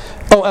that?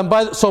 Oh, and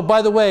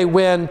by the way,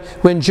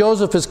 when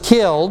Joseph is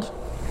killed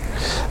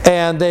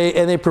and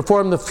they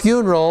perform the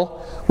funeral,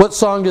 what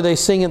song do they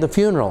sing at the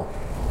funeral?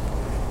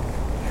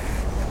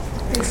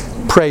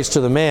 Praise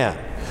to the man.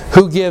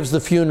 Who gives the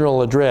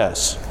funeral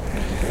address?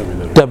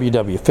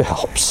 W.W.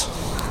 Phelps.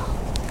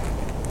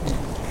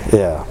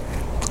 Yeah.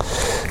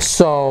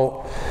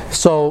 So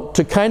So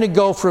to kind of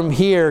go from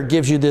here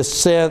gives you this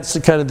sense,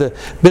 kind of the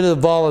bit of the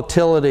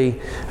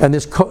volatility, and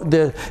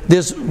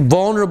this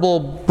vulnerable,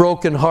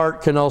 broken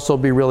heart can also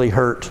be really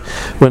hurt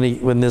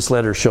when this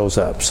letter shows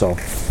up. So,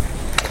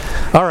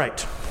 all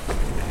right.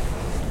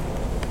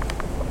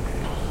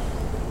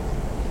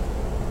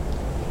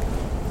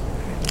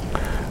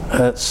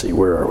 Let's see,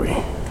 where are we?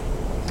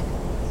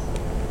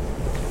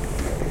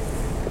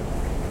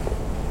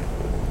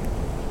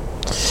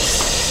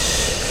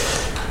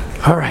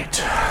 All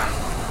right.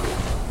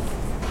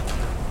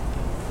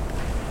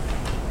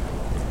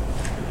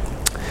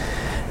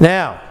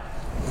 Now,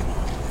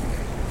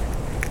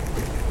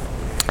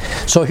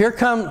 so here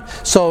come,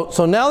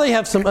 so now they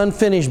have some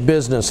unfinished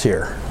business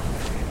here.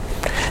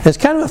 It's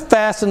kind of a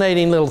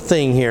fascinating little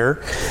thing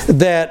here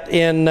that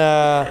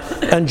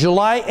on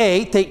July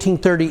 8th,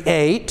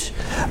 1838,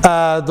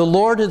 the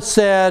Lord had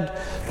said,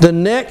 the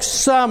next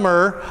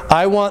summer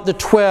I want the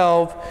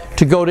 12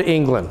 to go to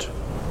England.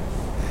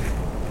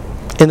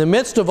 In the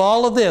midst of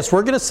all of this,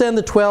 we're going to send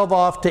the 12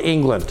 off to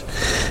England.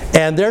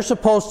 And they're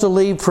supposed to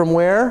leave from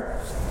where?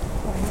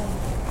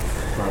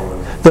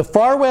 The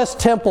Far West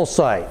Temple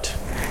site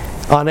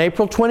on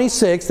April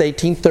 26,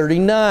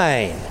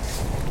 1839.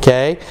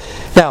 Okay?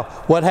 Now,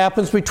 what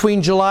happens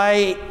between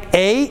July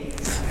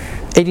 8th,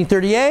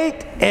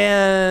 1838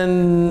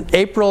 and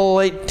April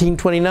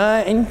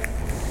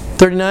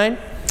 1839?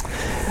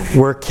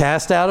 We're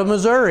cast out of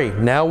Missouri.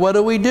 Now what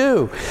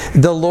do?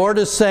 The Lord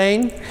is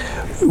saying,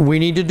 we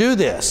need to do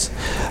this.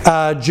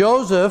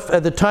 Joseph,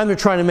 at the time they're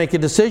trying to make a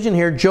decision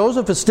here,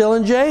 Joseph is still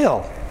in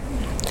jail.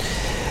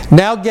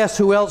 Now guess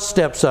who else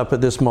steps up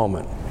at this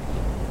moment?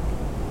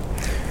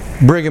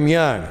 Brigham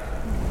Young.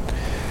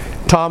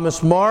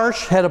 Thomas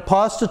Marsh had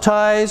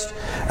apostatized.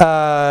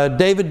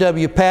 David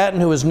W. Patton,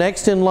 who was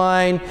next in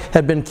line,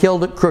 had been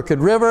killed at Crooked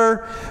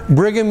River.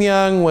 Brigham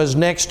Young was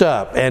next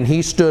up, and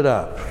he stood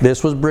up.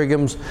 This was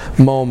Brigham's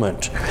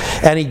moment.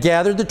 And he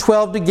gathered the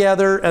 12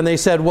 together, and they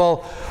said,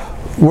 well,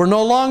 we're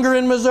no longer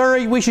in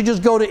Missouri, we should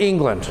just go to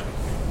England.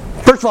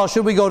 First of all,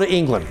 should we go to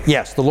England?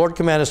 Yes, the Lord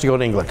commanded us to go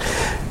to England.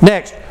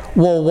 Next,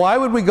 well, why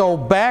would we go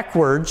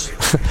backwards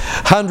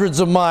hundreds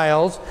of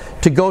miles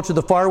to go to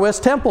the Far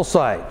West Temple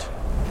site?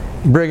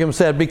 Brigham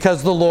said,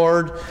 because the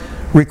Lord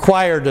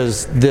required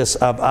this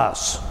of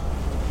us.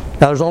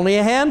 Now there's only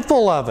a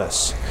handful of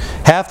us.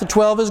 Half the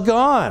 12 is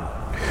gone.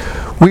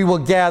 We will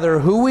gather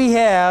who we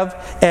have,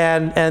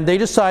 and they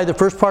decide the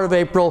first part of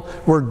April,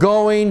 we're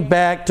going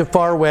back to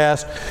Far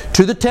West,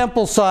 to the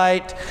temple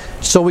site,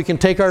 so we can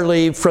take our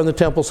leave from the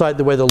temple site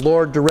the way the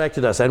Lord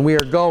directed us. And we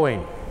are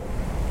going.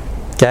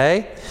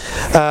 Okay?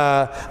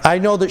 I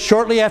know that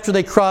shortly after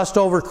they crossed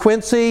over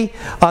Quincy,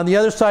 on the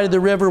other side of the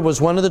river was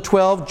one of the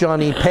 12,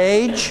 Johnny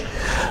Page.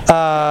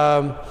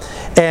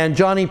 And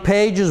Johnny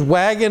Page's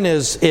wagon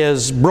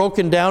is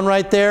broken down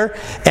right there.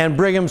 And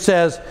Brigham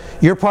says,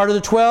 you're part of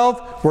the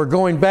 12, we're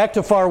going back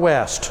to Far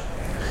West.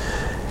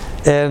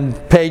 And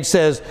Page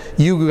says,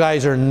 you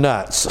guys are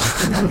nuts.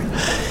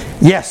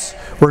 Yes,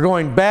 we're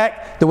going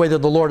back the way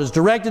that the Lord has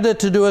directed it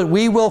to do it.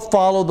 We will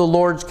follow the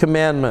Lord's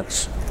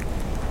commandments.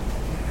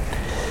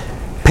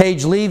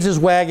 Page leaves his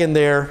wagon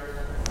there,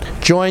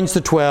 joins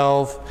the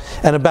 12,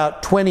 and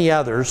about 20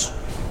 others. So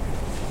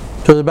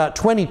there's about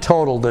 20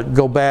 total that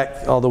go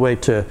back all the way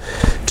to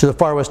the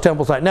Far West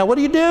Temple site. Now what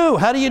do you do?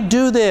 How do you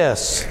do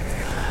this?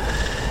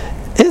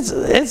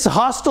 It's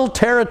hostile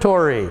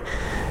territory.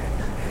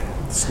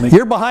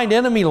 You're behind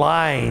enemy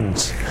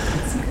lines.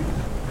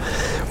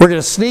 We're going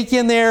to sneak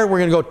in there. We're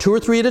going to go 2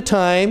 or 3 at a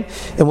time,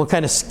 and we'll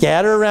kind of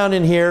scatter around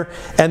in here.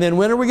 And then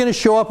when are we going to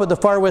show up at the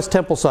Far West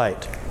Temple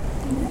site?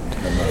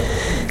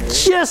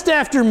 Just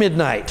after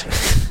midnight.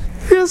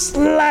 Just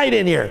slide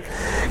in here.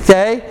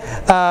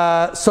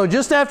 Okay? So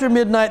just after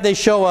midnight they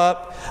show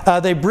up.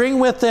 They bring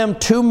with them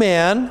 2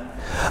 men,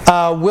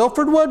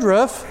 Wilford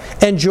Woodruff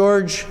and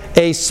George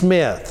A.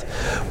 Smith,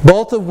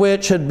 both of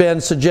which had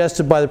been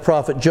suggested by the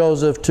prophet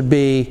Joseph to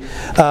be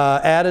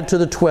added to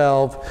the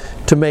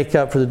 12 to make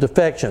up for the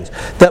defections.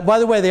 That, by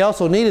the way, they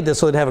also needed this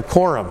so they'd have a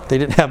quorum. They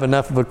didn't have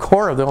enough of a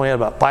quorum. They only had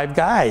about 5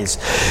 guys.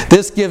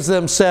 This gives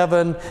them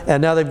 7,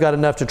 and now they've got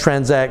enough to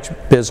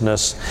transact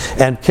business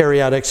and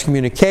carry out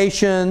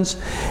excommunications.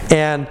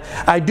 And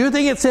I do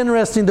think it's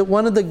interesting that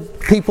one of the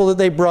people that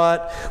they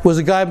brought was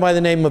a guy by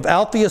the name of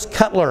Alpheus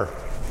Cutler.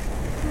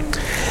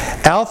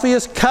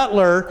 Alpheus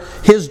Cutler,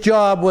 his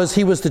job was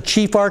he was the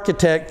chief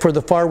architect for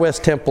the Far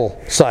West Temple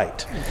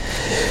site.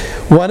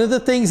 One of the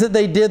things that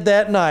they did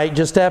that night,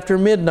 just after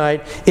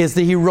midnight, is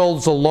that he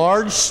rolls a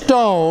large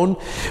stone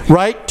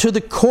right to the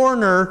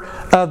corner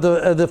of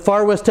the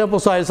Far West Temple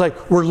site. It's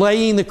like, we're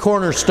laying the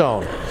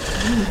cornerstone.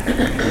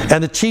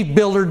 And the chief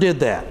builder did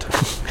that.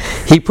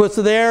 He puts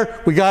it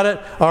there, we got it,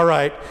 all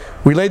right.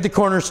 We laid the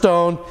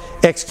cornerstone,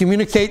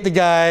 excommunicate the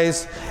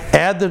guys,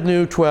 add the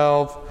new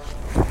 12,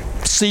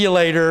 see you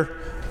later.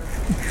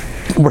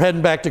 We're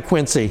heading back to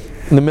Quincy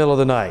in the middle of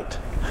the night.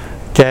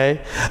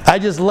 Okay? I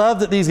just love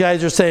that these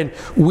guys are saying,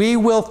 we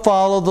will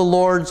follow the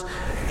Lord's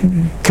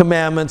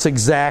commandments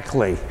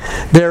exactly.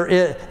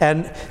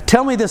 And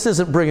tell me this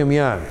isn't Brigham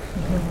Young.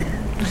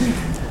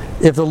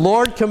 If the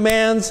Lord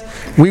commands,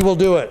 we will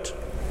do it.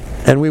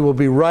 And we will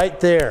be right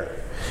there.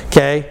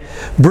 Okay?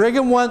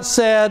 Brigham once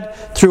said,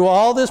 through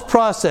all this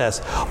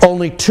process,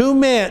 only two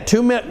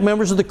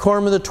members of the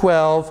Quorum of the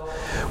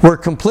 12 were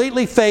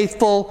completely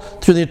faithful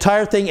through the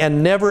entire thing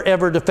and never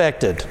ever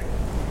defected.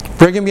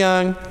 Brigham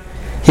Young,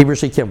 Heber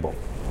C. Kimball.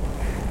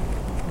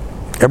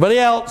 Everybody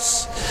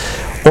else,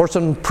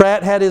 Orson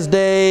Pratt had his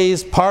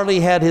days, Parley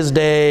had his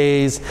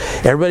days,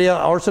 everybody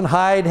else, Orson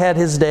Hyde had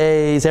his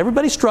days.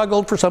 Everybody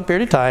struggled for some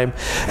period of time,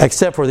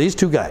 except for these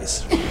two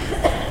guys.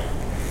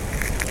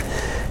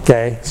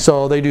 Okay,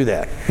 so they do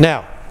that.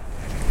 Now,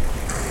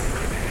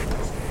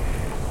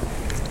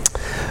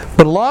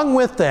 but along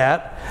with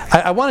that,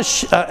 I want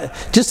to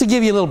just to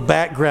give you a little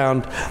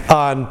background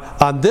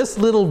on this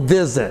little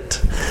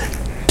visit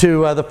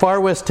to the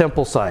Far West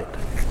Temple site.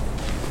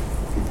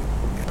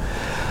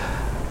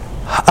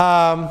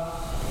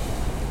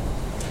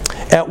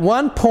 At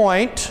one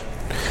point,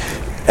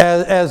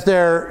 as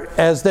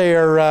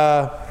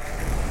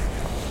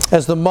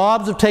the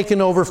mobs have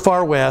taken over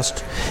Far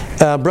West,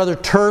 Brother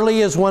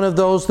Turley is one of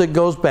those that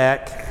goes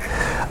back.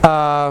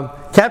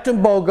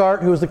 Captain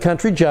Bogart, who was the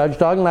country judge,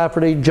 Don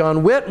Lafferty,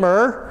 John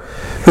Whitmer,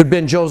 who'd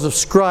been Joseph's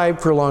scribe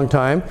for a long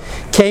time,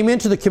 came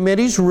into the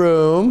committee's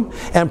room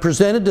and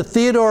presented to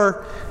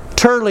Theodore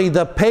Turley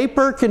the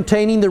paper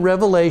containing the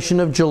revelation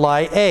of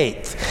July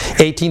 8th,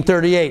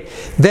 1838.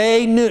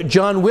 They knew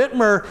John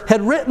Whitmer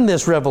had written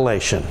this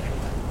revelation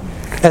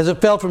as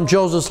it fell from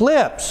Joseph's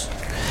lips.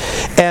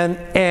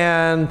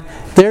 And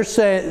they're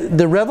saying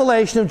the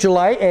revelation of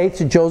July 8th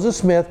to Joseph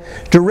Smith,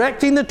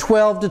 directing the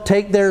 12 to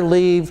take their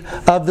leave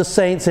of the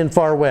saints in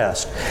Far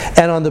West.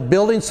 And on the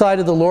building site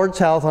of the Lord's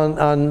house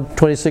on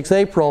 26th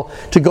April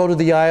to go to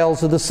the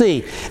Isles of the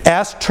Sea.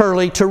 Asked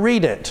Turley to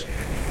read it.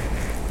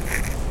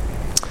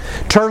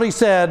 Turley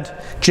said,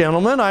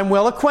 "Gentlemen, I'm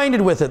well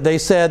acquainted with it." They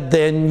said,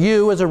 "Then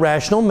you, as a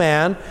rational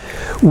man,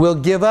 will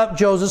give up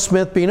Joseph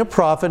Smith being a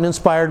prophet and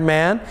inspired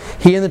man.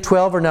 He and the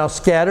 12 are now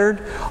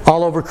scattered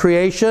all over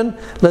creation.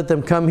 Let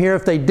them come here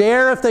if they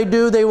dare. If they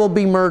do, they will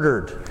be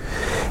murdered.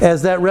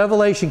 As that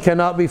revelation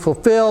cannot be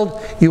fulfilled,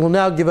 you will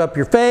now give up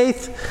your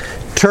faith."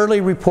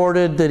 Turley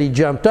reported that he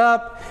jumped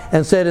up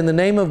and said, "In the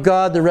name of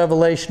God, the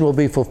revelation will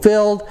be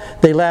fulfilled."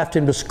 They laughed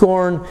him to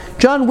scorn.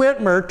 John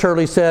Whitmer,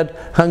 Turley said,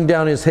 hung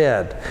down his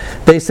head.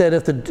 They said,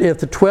 if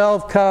the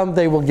 12 come,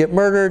 they will get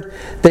murdered.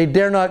 They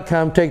dare not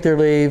come, take their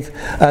leave.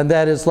 And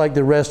that is like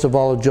the rest of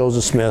all of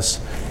Joseph Smith's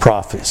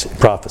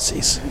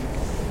prophecies.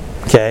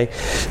 Okay,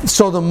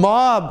 so the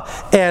mob,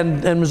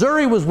 and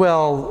Missouri was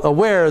well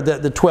aware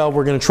that the 12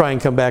 were going to try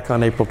and come back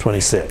on April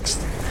 26th.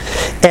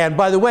 And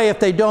by the way, if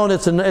they don't,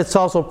 it's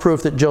also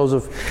proof that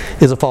Joseph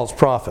is a false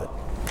prophet.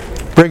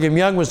 Brigham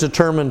Young was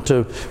determined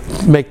to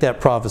make that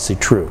prophecy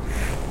true.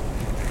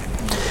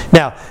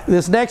 Now,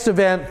 this next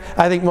event,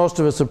 I think most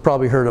of us have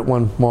probably heard at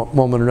one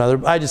moment or another.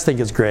 I just think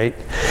it's great.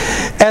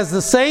 As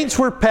the saints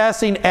were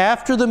passing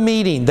after the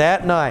meeting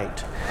that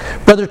night,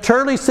 Brother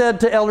Turley said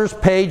to Elders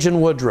Page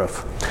and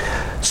Woodruff,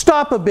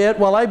 "Stop a bit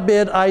while I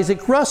bid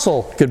Isaac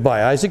Russell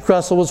goodbye." Isaac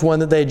Russell was one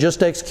that they had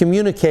just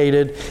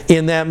excommunicated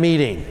in that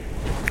meeting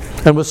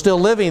and was still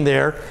living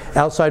there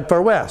outside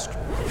Far West.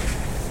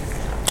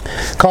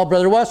 Called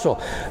Brother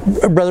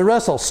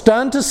Russell.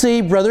 Stunned to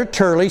see Brother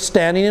Turley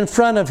standing in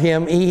front of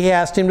him, he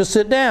asked him to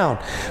sit down.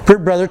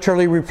 Brother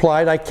Turley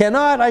replied, "I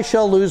cannot, I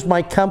shall lose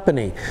my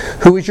company."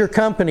 "Who is your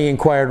company?"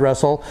 inquired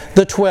Russell.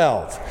 "The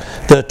 12.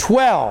 "The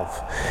 12.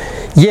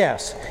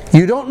 "Yes.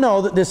 You don't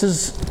know that this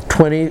is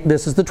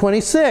the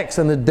 26th,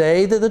 and the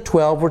day that the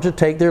 12 were to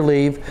take their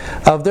leave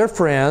of their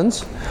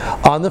friends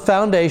on the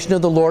foundation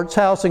of the Lord's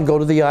house and go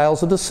to the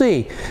Isles of the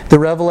Sea. The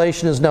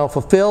revelation is now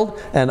fulfilled,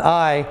 and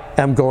I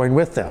am going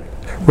with them."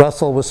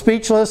 Russell was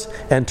speechless,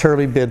 and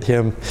Turley bid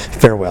him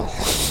farewell.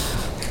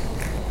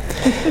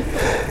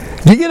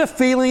 Do you get a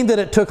feeling that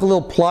it took a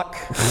little pluck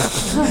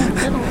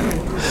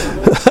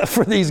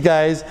for these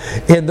guys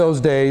in those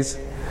days?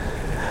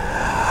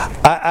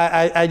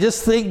 I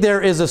just think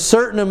there is a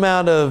certain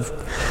amount of,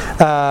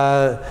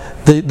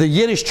 the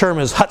Yiddish term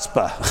is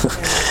chutzpah.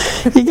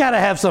 You got to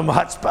have some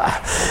chutzpah.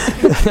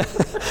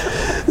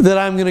 That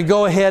I'm going to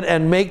go ahead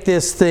and make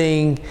this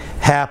thing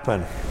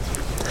happen.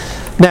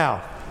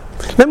 Now,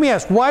 let me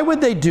ask, why would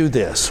they do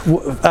this?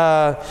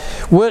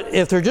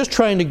 If they're just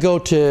trying to go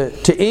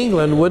to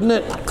England,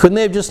 couldn't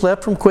they have just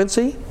left from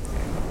Quincy?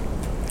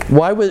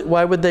 Why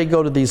would they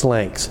go to these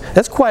lengths?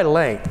 That's quite a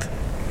length.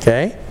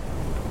 Okay?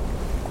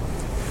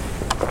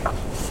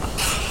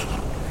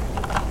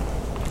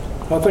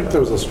 I think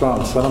there was a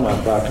strong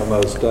sentiment back in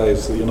those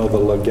days, the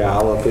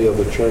legality of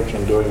the church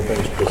and doing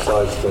things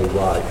precisely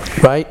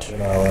right. Right.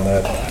 And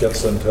that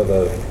gets into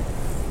the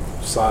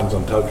signs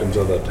and tokens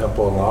of the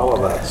temple and all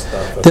of that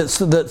stuff.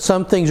 That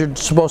some things are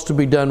supposed to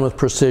be done with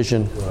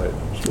precision. Right.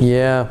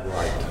 Yeah.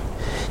 Right.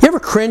 You ever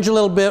cringe a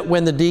little bit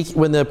when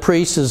the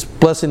priest is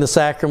blessing the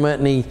sacrament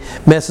and he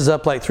messes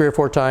up like 3 or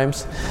 4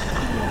 times?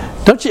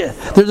 Don't you?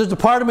 There's a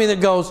part of me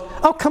that goes,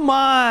 "Oh, come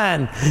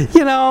on,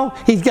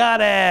 he's got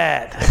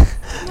it."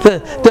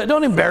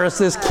 Don't embarrass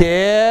this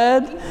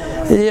kid.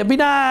 Yeah, be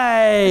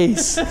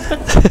nice.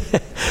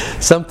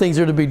 Some things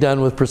are to be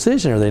done with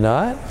precision, are they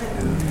not?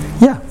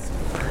 Yeah.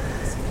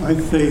 I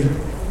think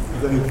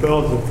they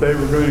felt if they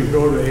were going to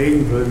go to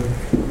England,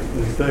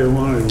 that they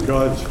wanted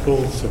God's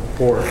full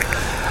support.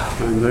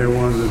 And they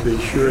wanted to be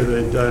sure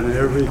they'd done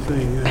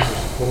everything they were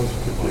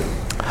supposed to do.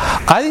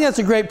 I think that's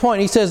a great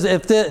point. He says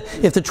if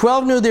the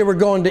 12 knew they were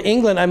going to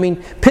England, I mean,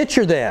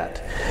 picture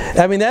that.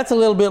 I mean, that's a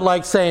little bit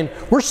like saying,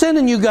 we're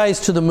sending you guys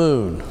to the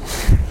moon.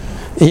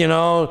 You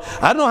know,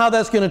 I don't know how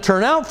that's going to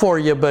turn out for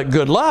you, but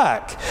good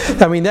luck.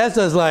 I mean, that's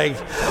just like,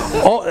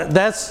 oh,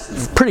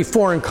 that's a pretty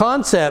foreign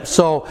concept.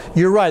 So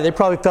you're right. They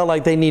probably felt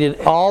like they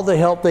needed all the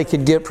help they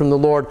could get from the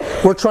Lord.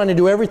 We're trying to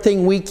do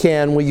everything we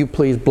can. Will you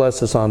please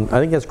bless us on? I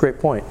think that's a great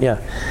point. Yeah.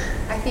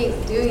 I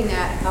think doing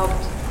that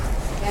helped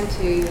them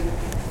to,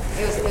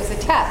 it was a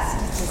test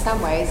in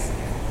some ways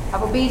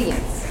of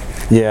obedience.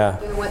 Yeah.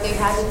 Doing what they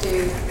had to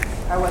do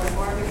or what the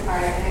Lord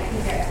required. And I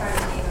think that kind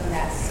of gave them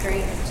that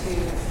strength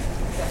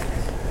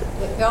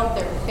that built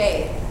their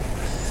faith.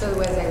 So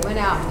as they went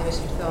out in the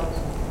mission field,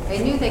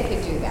 they knew they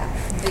could do that.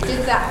 They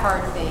did that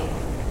hard thing.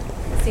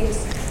 It seems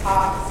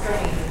odd,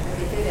 strange, but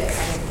they did it,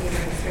 and it gave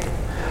them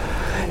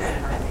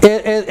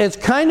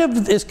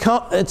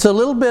strength. It's a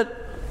little bit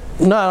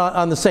not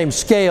on the same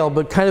scale,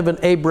 but kind of an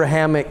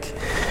Abrahamic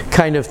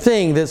kind of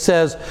thing that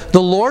says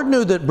the Lord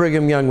knew that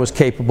Brigham Young was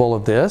capable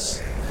of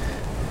this,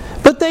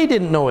 but they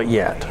didn't know it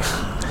yet.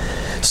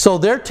 So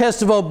their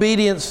test of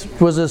obedience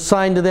was a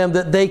sign to them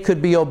that they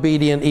could be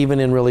obedient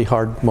even in really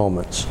hard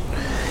moments.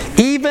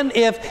 Even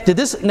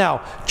if,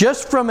 now,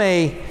 just from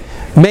a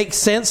make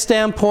sense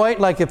standpoint,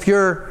 like if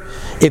you're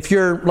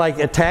like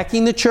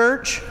attacking the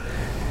church,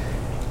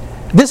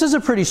 this is a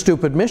pretty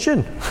stupid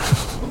mission.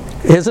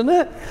 Isn't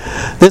it?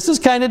 This is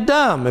kind of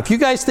dumb. If you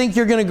guys think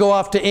you're going to go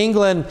off to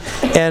England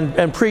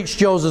and preach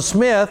Joseph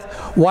Smith,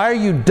 why are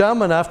you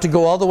dumb enough to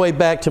go all the way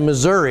back to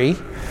Missouri?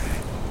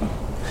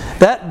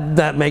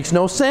 That makes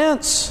no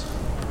sense.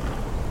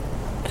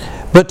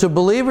 But to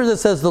believers it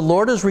says the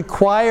Lord has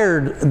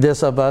required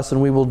this of us and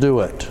we will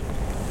do it.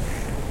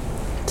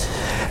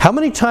 How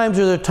many times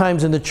are there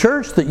times in the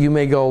church that you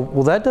may go,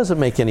 well, that doesn't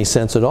make any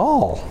sense at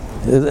all?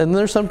 And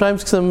there's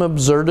sometimes some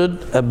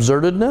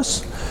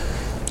absurdness.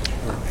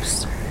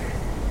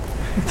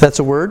 That's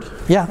a word?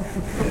 Yeah.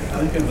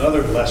 I think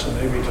another lesson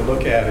maybe to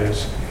look at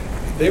is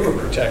they were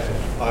protected,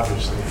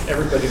 obviously.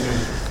 Everybody knew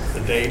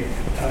the date,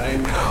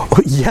 time. Oh,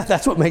 yeah,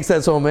 that's what makes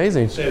that so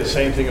amazing. Say the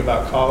same thing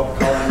about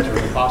callings or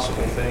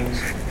impossible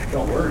things.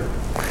 Don't worry.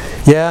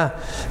 Yeah,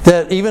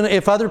 that even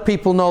if other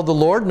people know, the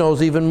Lord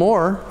knows even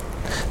more.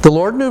 The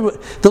Lord knew.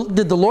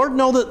 Did the Lord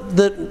know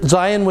that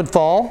Zion would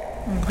fall?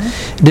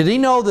 Mm-hmm. Did He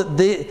know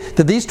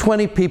that these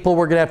 20 people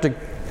were going to have to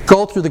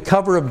go through the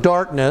cover of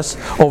darkness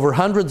over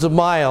hundreds of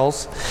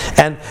miles,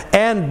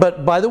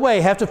 but by the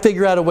way, have to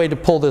figure out a way to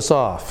pull this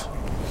off?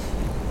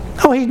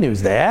 Oh, He knew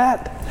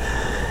that.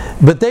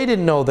 But they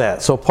didn't know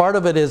that. So part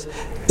of it is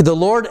the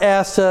Lord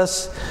asks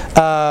us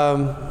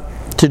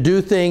to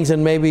do things,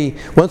 and maybe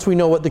once we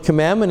know what the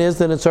commandment is,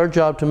 then it's our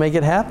job to make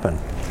it happen.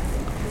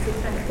 You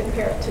kind of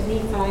compare it to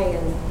Nephi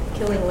and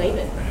killing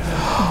Laban.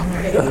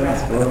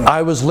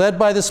 I was led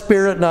by the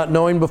Spirit, not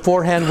knowing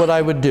beforehand what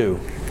I would do.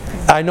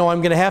 I know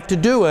I'm going to have to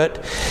do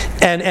it.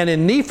 And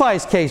in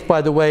Nephi's case,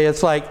 by the way,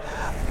 it's like,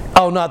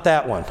 oh, not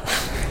that one.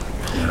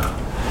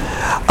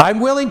 I'm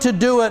willing to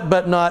do it,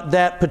 but not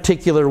that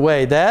particular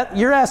way. That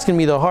you're asking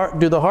me to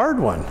do the hard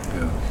one.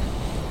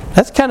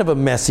 That's kind of a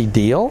messy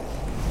deal.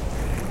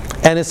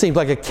 And it seems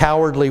like a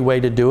cowardly way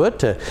to do it,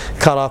 to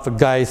cut off a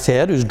guy's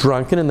head who's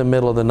drunken in the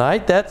middle of the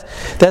night.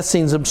 That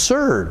seems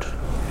absurd.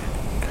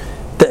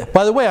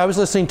 By the way, I was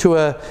listening to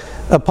a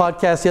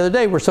podcast the other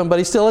day where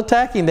somebody's still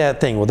attacking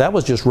that thing. Well, that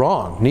was just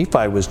wrong.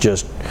 Nephi was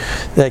just,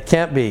 that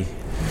can't be.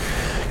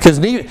 Because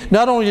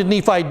not only did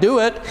Nephi do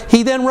it,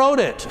 he then wrote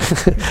it.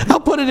 I'll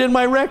put it in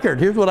my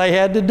record. Here's what I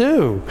had to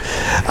do.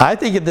 I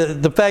think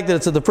the fact that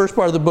it's in the first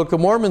part of the Book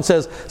of Mormon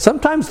says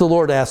sometimes the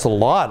Lord asks a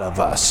lot of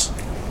us.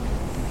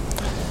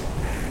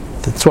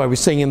 That's why we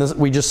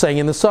just sang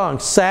in the song,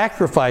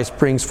 sacrifice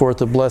brings forth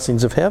the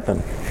blessings of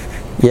heaven.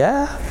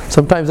 Yeah,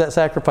 sometimes that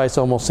sacrifice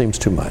almost seems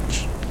too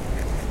much.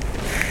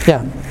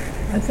 Yeah.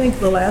 I think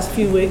the last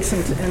few weeks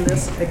in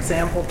this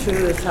example too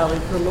is how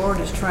the Lord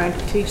is trying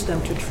to teach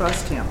them to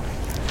trust Him.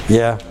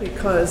 Yeah.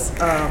 Because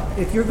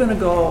if you're going to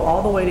go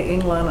all the way to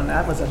England, and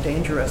that was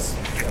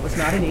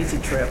not an easy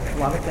trip. A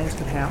lot of things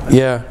could happen.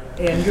 Yeah.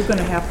 And you're going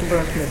to have to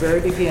learn from the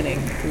very beginning.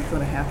 You're going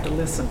to have to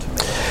listen to me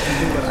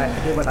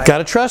and do what I Got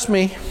to trust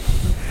me.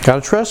 Got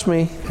to trust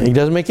me. It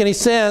doesn't make any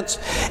sense.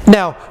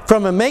 Now,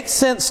 from a make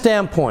sense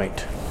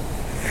standpoint,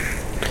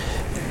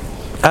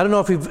 I don't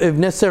know if you've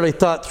necessarily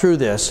thought through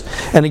this.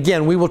 And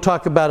again, we will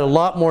talk about it a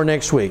lot more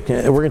next week.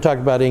 We're going to talk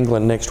about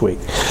England next week.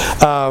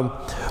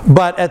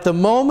 But at the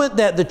moment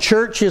that the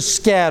church is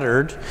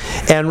scattered,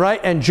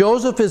 and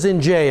Joseph is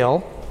in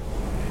jail,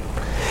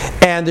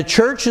 and the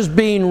church is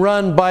being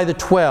run by the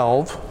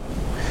 12,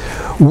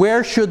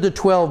 where should the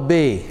 12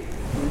 be?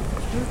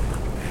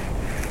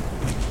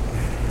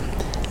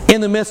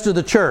 in the midst of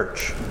the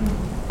church.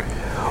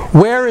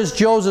 Where is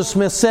Joseph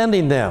Smith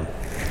sending them?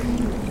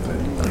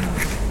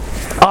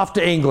 Off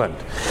to England.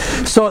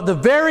 So at the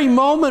very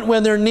moment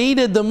when they're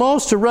needed the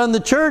most to run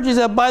the church, he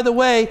said, by the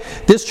way,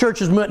 this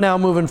church is now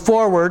moving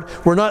forward.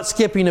 We're not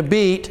skipping a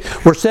beat.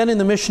 We're sending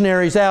the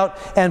missionaries out,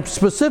 and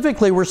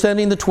specifically we're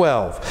sending the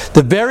 12.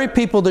 The very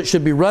people that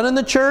should be running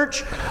the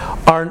church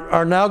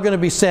are now going to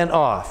be sent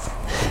off.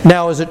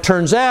 Now, as it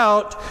turns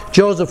out,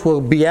 Joseph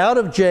will be out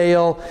of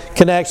jail,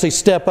 can actually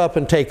step up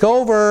and take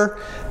over,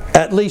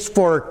 at least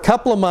for a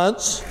couple of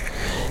months.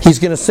 He's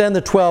going to send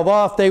the 12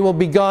 off. They will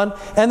be gone.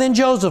 And then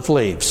Joseph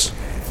leaves.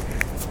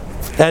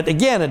 And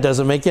again, it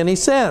doesn't make any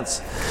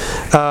sense.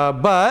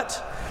 But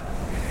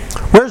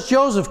where's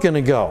Joseph going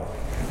to go?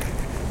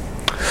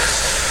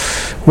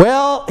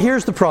 Well,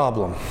 here's the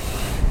problem.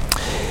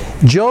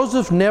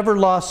 Joseph never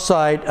lost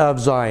sight of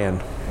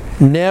Zion.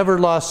 Never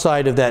lost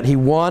sight of that. He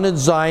wanted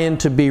Zion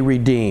to be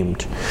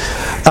redeemed.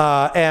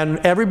 And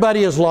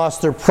everybody has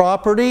lost their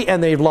property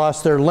and they've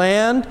lost their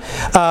land.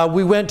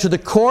 We went to the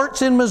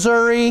courts in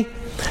Missouri.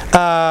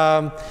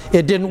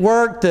 It didn't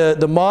work.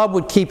 The mob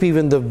would keep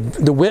even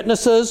the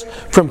witnesses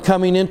from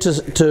coming in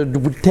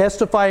to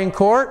testify in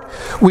court.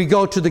 We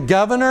go to the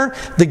governor.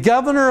 The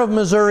governor of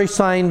Missouri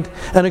signed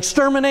an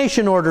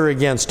extermination order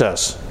against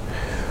us.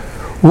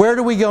 Where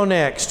do we go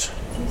next?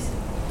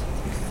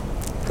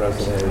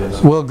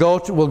 We'll go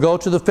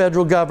to the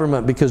federal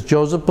government, because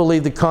Joseph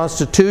believed the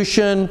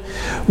Constitution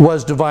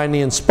was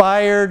divinely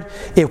inspired.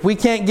 If we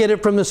can't get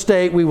it from the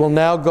state, we will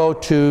now go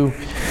to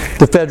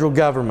the federal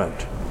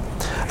government.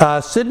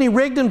 Sidney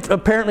Rigdon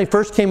apparently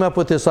first came up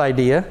with this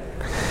idea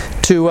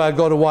to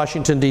go to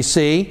Washington,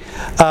 D.C.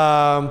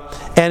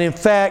 And in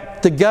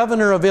fact, the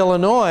governor of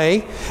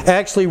Illinois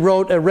actually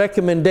wrote a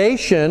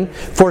recommendation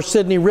for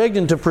Sidney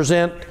Rigdon to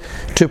present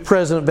to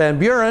President Van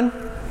Buren.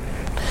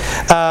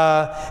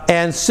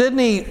 And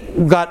Sidney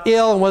got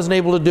ill and wasn't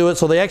able to do it,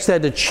 so they actually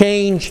had to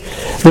change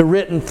the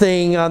written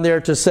thing on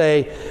there to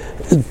say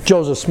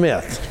Joseph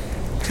Smith,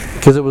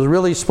 because it was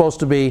really supposed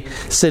to be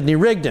Sidney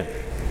Rigdon.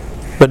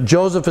 But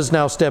Joseph is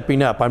now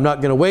stepping up. I'm not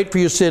going to wait for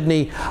you,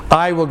 Sidney.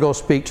 I will go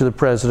speak to the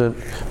president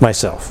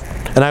myself.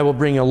 And I will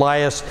bring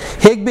Elias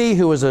Higbee,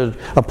 who is an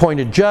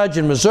appointed judge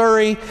in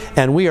Missouri,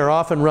 and we are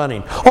off and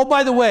running. Oh,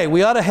 by the way,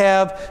 we ought to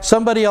have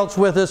somebody else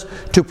with us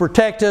to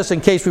protect us in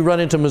case we run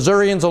into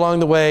Missourians along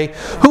the way.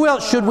 Who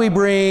else should we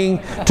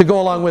bring to go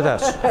along with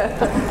us?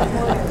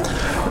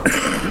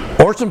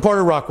 Orson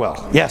Porter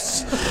Rockwell.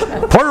 Yes.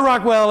 Porter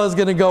Rockwell is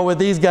going to go with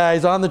these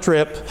guys on the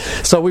trip.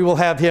 So we will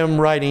have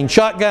him riding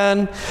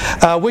shotgun,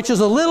 which is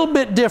a little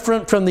bit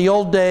different from the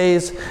old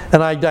days.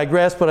 And I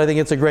digress, but I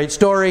think it's a great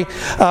story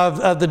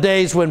of the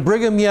days when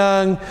Brigham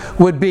Young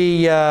would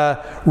be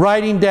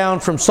riding down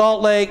from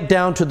Salt Lake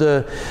down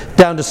to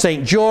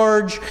St.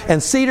 George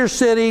and Cedar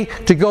City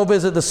to go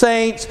visit the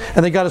saints.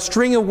 And they got a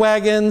string of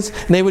wagons,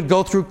 and they would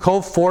go through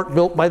Cove Fort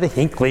built by the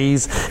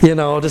Hinkleys,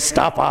 to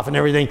stop off and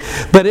everything.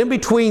 But in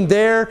between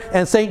there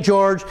and St.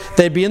 George,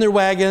 they'd be in their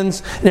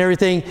wagons and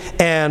everything,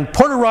 and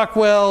Porter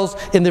Rockwell's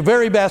in the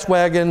very best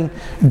wagon,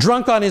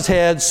 drunk on his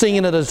head,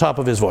 singing at the top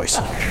of his voice.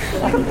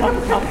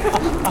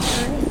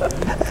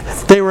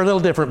 They were a little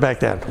different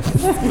back then.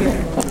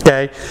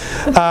 Okay.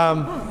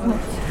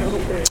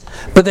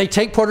 But they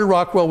take Porter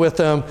Rockwell with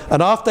them,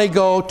 and off they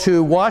go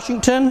to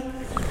Washington.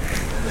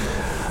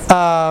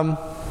 I'm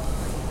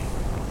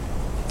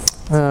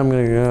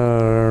going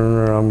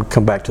to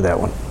come back to that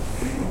one.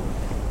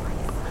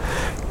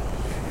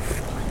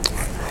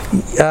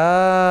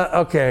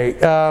 Okay.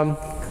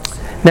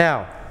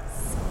 Now,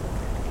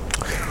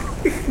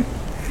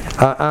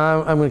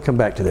 I'm going to come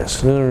back to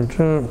this.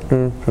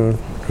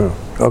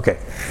 Okay.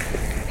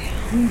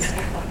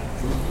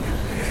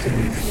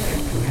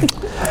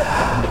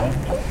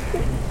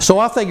 So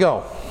off they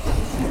go.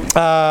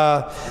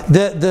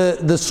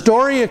 The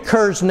story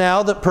occurs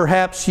now that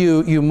perhaps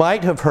you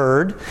might have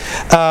heard.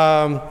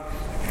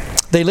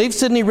 They leave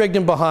Sidney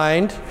Rigdon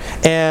behind,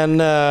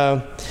 and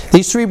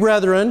these three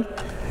brethren,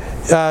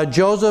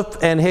 Joseph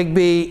and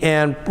Higbee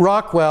and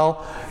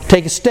Rockwell,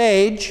 take a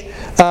stage,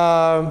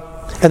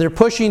 and they're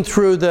pushing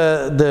through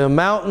the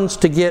mountains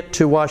to get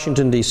to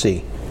Washington,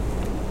 D.C.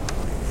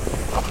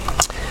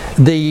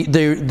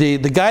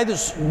 The guy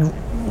that's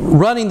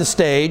running the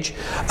stage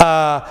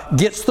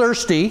gets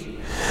thirsty,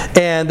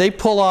 and they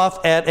pull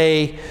off at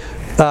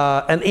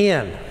an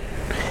inn,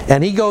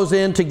 and he goes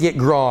in to get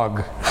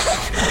grog.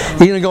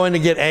 He's going to go in to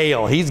get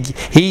ale.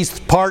 He's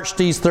parched,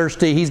 he's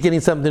thirsty, he's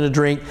getting something to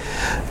drink.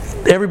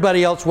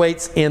 Everybody else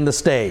waits in the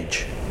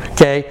stage.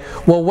 Okay?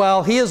 Well,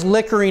 while he is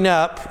liquoring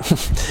up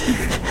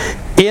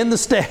in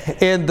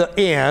the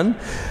inn,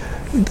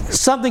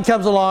 something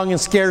comes along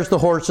and scares the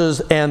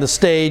horses, and the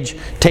stage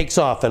takes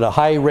off at a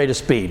high rate of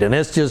speed. And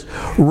it's just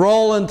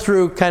rolling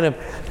through kind of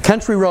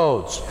country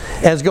roads,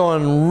 and it's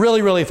going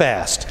really, really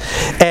fast.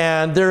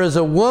 And there is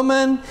a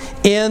woman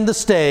in the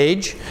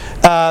stage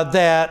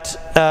that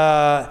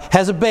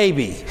has a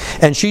baby,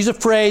 and she's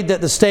afraid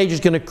that the stage is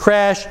going to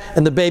crash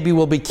and the baby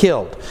will be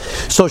killed.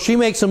 So she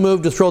makes a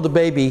move to throw the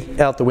baby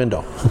out the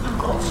window.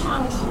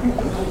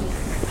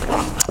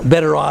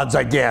 Better odds,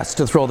 I guess,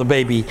 to throw the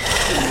baby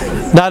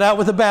not out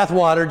with the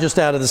bathwater, just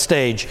out of the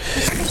stage.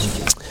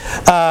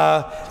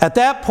 At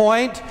that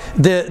point,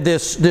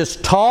 this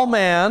tall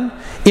man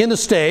in the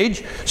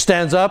stage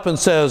stands up and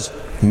says,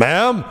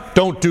 "Ma'am,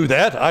 don't do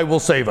that. I will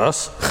save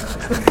us."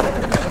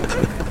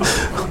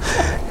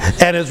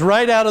 And it's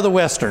right out of the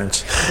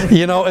Westerns.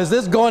 You know, is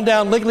this going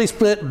down lickety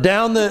split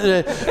down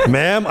the,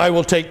 "Ma'am, I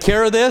will take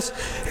care of this."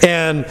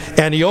 And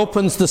he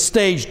opens the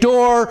stage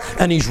door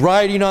and he's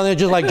riding on it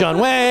just like John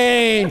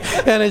Wayne.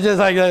 And it's just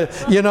like,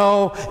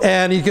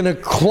 and he's going to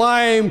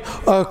climb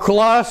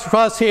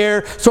across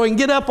here so he can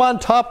get up on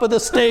top of the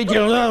stage.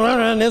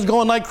 And it's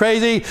going like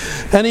crazy.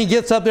 And he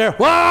gets up there,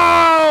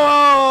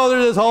 whoa,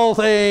 there's this whole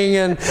thing.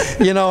 And,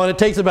 and it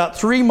takes about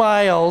 3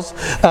 miles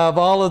of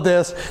all of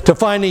this to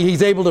finally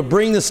he's able to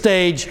bring the stage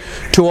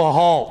to a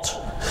halt.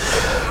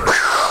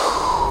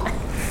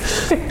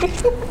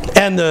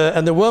 And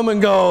the woman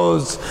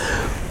goes,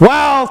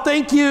 "Wow,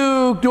 thank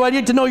you. Do I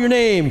need to know your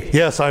name?"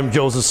 "Yes, I'm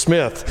Joseph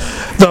Smith."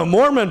 "The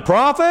Mormon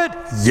prophet?"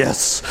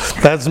 "Yes,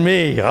 that's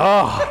me."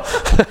 Oh.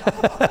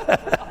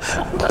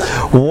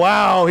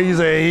 Wow, he's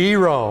a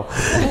hero.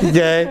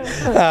 Okay,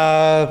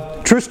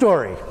 true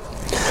story.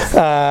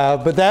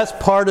 But that's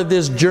part of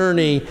this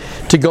journey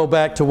to go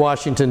back to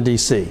Washington,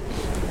 D.C.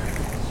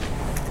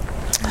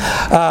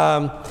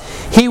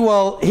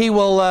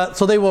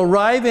 So they will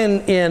arrive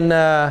in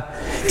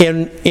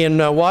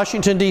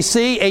Washington,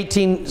 D.C.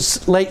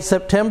 late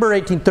September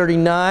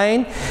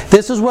 1839.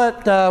 This is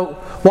what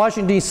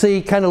Washington,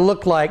 D.C. kind of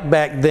looked like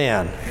back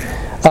then.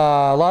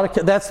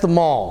 That's the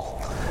mall.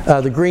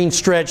 The green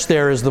stretch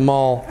there is the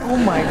mall. Oh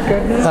my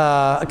goodness.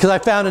 Because I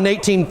found an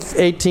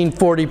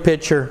 1840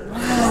 picture,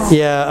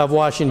 of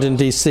Washington,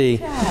 D.C.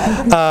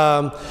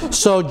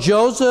 So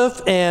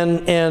Joseph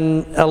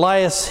and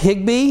Elias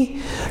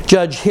Higbee,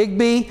 Judge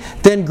Higbee,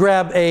 then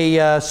grab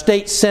a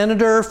state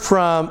senator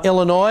from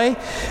Illinois,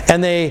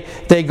 and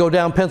they go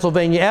down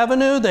Pennsylvania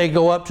Avenue, they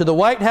go up to the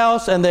White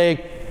House, and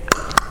they,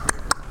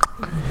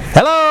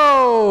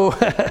 "Hello,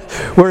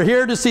 we're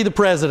here to see the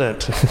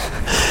president."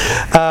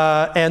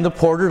 And the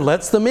porter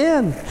lets them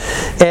in,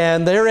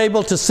 and they're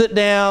able to sit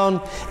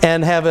down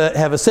and have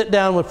a sit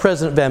down with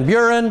President Van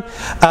Buren.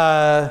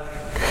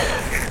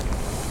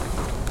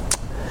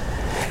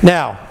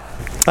 Now,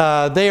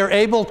 they are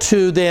able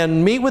to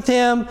then meet with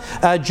him.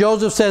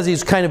 Joseph says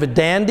he's kind of a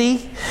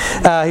dandy.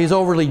 He's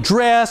overly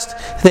dressed.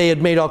 They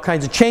had made all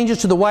kinds of changes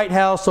to the White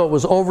House, so it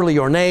was overly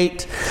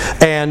ornate,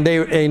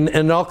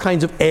 and all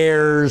kinds of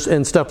airs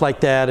and stuff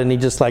like that. And he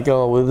just like,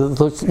 oh, it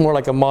looks more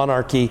like a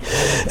monarchy,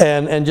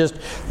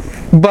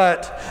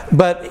 But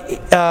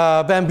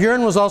Van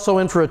Buren was also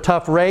in for a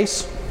tough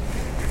race.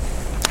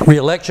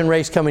 Re-election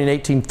race coming in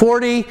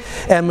 1840,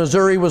 and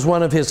Missouri was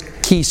one of his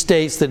key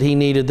states that he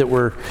needed that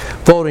were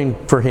voting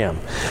for him.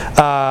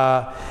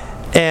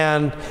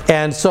 And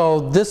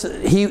so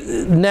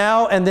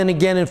now and then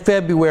again in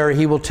February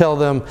he will tell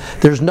them,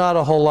 "There's not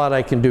a whole lot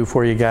I can do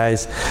for you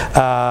guys.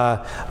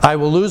 I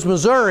will lose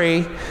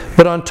Missouri,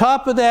 but on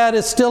top of that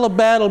it's still a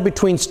battle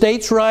between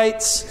states'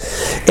 rights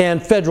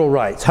and federal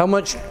rights. How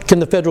much can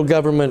the federal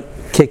government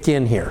kick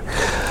in here?"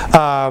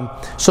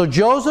 So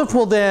Joseph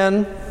will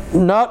then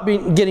not be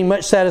getting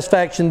much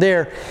satisfaction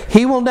there.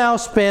 He will now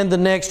spend the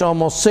next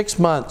almost 6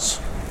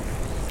 months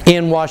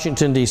in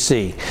Washington,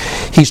 D.C.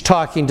 He's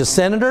talking to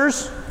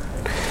senators.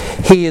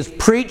 He is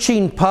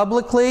preaching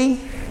publicly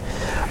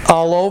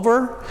all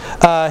over.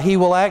 He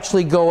will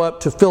actually go up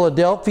to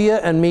Philadelphia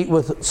and meet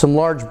with some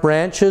large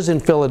branches in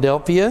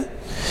Philadelphia.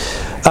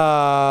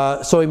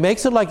 So he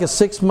makes it like a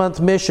 6-month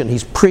mission.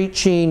 He's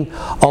preaching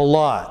a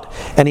lot.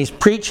 And he's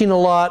preaching a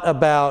lot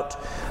about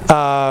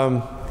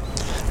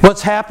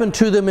what's happened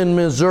to them in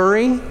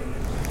Missouri.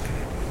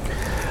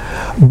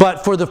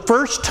 But for the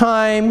first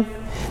time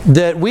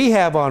that we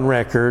have on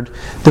record,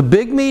 the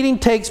big meeting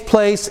takes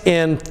place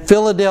in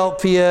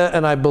Philadelphia,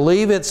 and I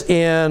believe it's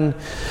in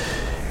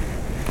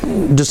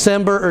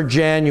December or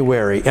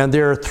January. And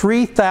there are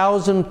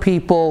 3,000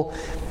 people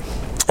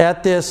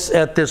at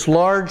this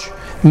large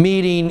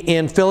meeting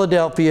in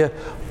Philadelphia.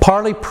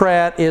 Parley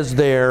Pratt is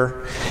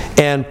there,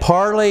 and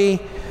Parley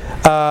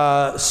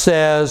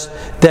says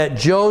that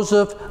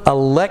Joseph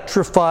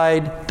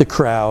electrified the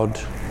crowd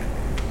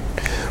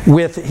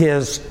with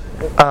his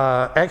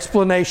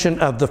explanation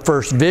of the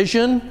first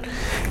vision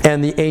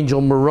and the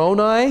angel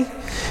Moroni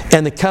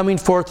and the coming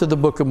forth of the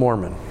Book of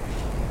Mormon.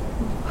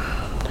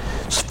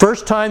 It's the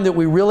first time that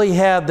we really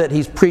have that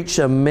he's preached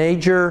a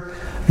major,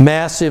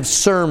 massive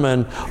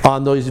sermon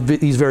on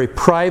these very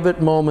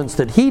private moments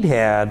that he'd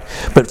had,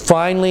 but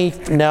finally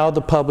now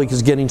the public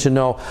is getting to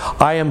know,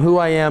 I am who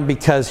I am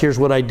because here's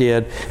what I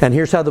did, and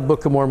here's how the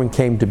Book of Mormon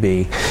came to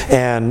be,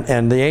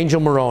 and the angel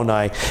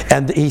Moroni,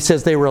 and he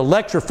says they were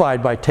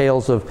electrified by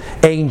tales of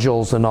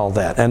angels and all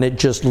that, and it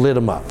just lit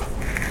them up.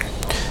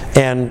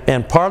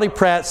 And Parley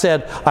Pratt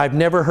said, "I've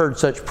never heard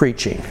such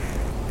preaching."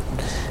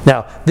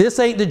 Now, this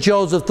ain't the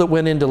Joseph that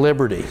went into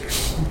liberty.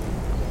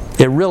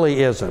 It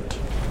really isn't.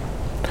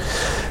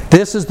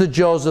 This is the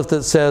Joseph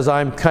that says,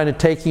 I'm kind of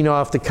taking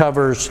off the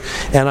covers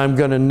and I'm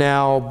going to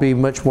now be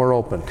much more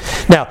open.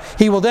 Now,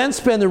 he will then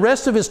spend the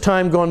rest of his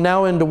time going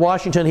now into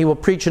Washington. He will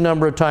preach a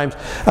number of times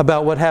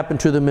about what happened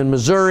to them in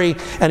Missouri,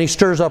 and he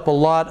stirs up a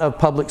lot of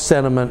public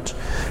sentiment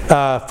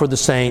for the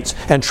saints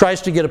and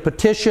tries to get a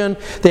petition.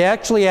 They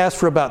actually ask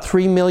for about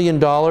 $3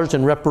 million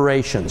in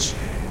reparations.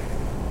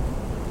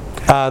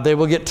 They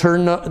will get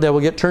turned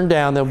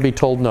down. They'll be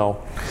told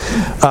no.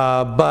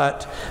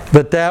 But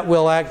that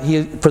will act.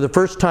 For the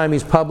first time,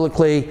 he's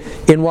publicly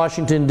in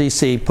Washington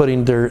D.C.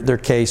 putting their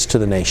case to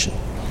the nation.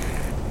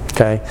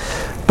 Okay,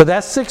 but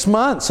that's 6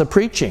 months of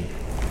preaching.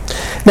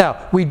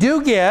 Now we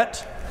do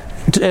get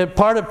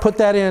put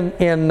that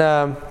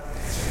in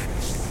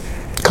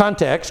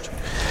context.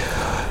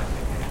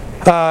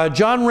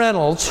 John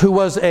Reynolds, who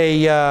was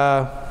a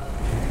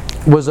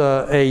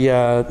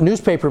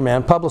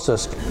newspaperman,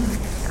 publicist,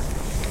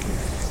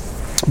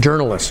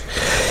 journalist,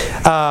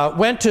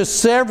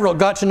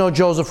 got to know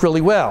Joseph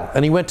really well,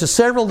 and he went to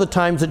several of the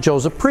times that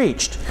Joseph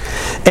preached.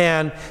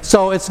 And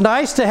so it's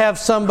nice to have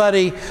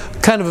somebody,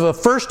 kind of a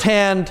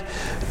first-hand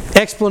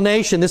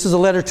explanation. This is a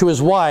letter to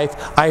his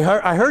wife. I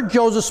heard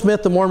Joseph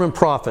Smith, the Mormon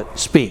prophet,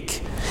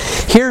 speak.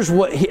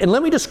 And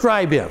let me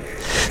describe him.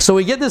 So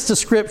we get this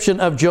description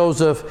of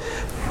Joseph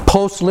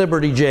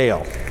post-Liberty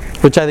jail,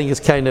 which I think is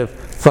kind of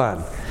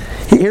fun.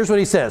 Here's what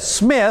he says.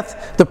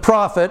 Smith, the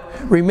prophet,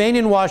 remained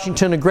in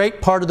Washington a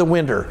great part of the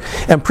winter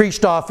and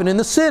preached often in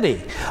the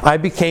city. I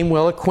became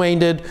well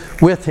acquainted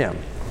with him.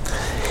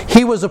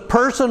 He was a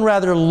person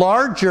rather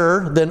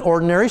larger than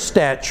ordinary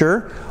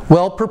stature,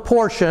 well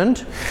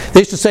proportioned.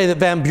 They used to say that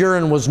Van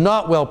Buren was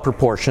not well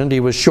proportioned.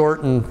 He was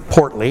short and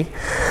portly.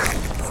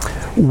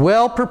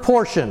 Well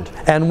proportioned,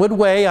 and would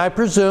weigh, I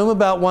presume,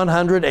 about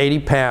 180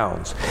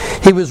 pounds.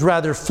 He was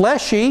rather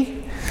fleshy.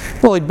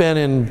 Well, he'd been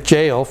in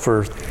jail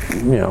for,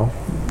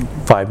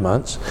 5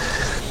 months.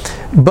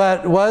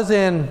 But was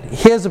in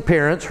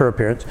her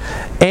appearance,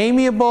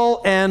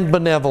 amiable and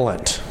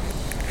benevolent.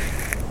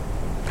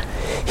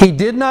 He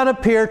did not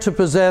appear to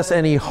possess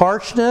any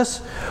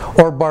harshness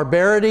or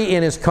barbarity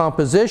in his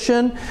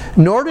composition,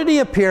 nor did he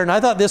appear, and I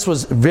thought this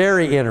was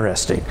very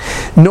interesting,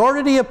 nor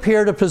did he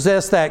appear to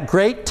possess that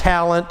great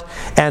talent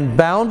and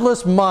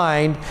boundless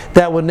mind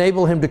that would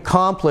enable him to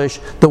accomplish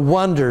the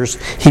wonders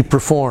he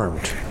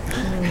performed.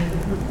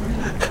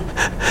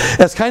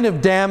 That's kind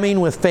of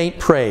damning with faint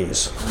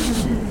praise.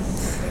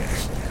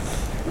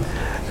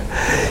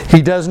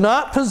 He does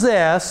not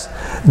possess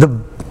the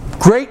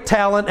great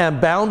talent and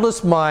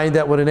boundless mind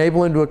that would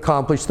enable him to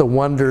accomplish the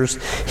wonders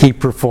he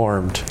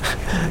performed.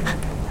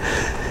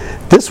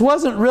 This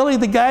wasn't really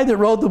the guy that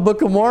wrote the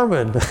Book of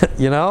Mormon.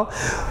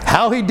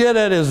 How he did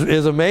it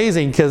is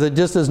amazing, because it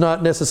just is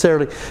not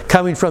necessarily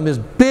coming from this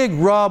big,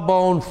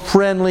 raw-boned,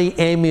 friendly,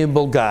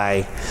 amiable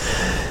guy.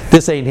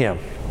 This ain't him.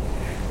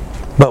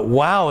 But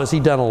wow, has he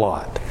done a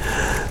lot.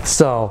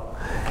 So,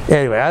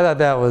 anyway, I thought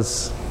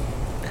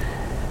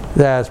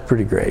that's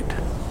pretty great.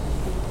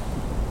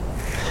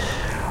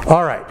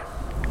 All right.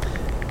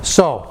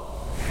 So,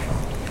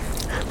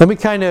 let me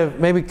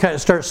maybe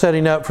start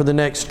setting up for the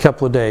next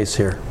couple of days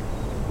here.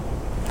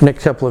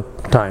 Next couple of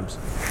times.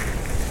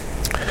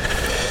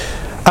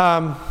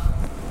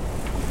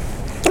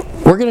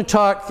 We're going to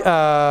talk,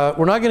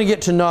 we're not going to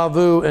get to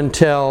Nauvoo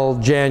until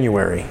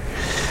January.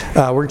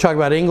 We're going to talk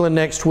about England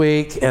next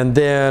week, and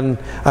then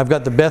I've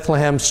got the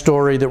Bethlehem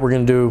story that we're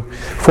going to do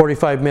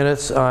 45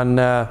 minutes on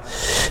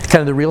kind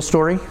of the real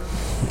story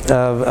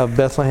of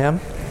Bethlehem.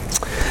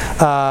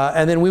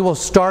 And then we will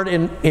start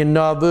in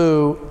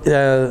Nauvoo,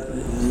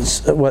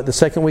 the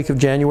second week of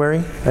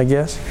January, I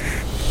guess.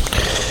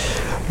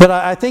 But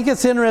I think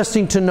it's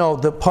interesting to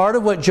note that part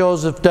of what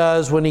Joseph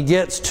does when he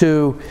gets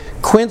to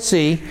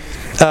Quincy,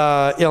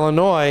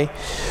 Illinois,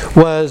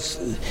 was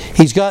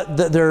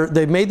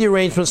they've made the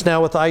arrangements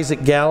now with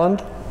Isaac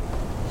Galland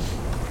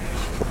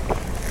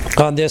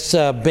on this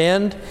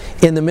bend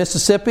in the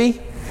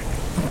Mississippi.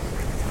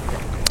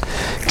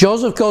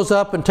 Joseph goes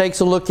up and takes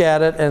a look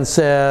at it and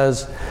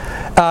says,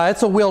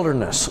 it's a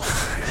wilderness.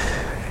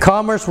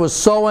 Commerce was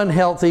so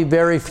unhealthy,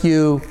 very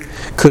few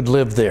could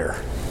live there.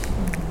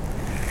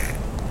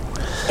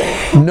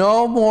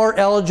 No more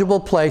eligible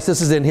place,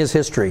 this is in his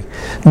history,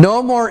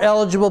 no more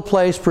eligible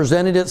place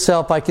presented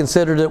itself, I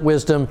considered it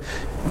wisdom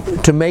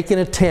to make an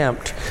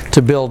attempt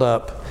to build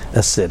up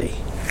a city.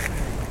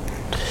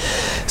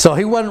 So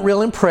he wasn't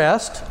real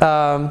impressed.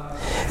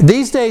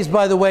 These days,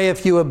 by the way,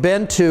 if you have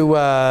been to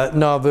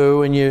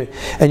Nauvoo and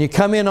you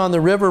come in on the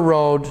river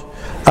road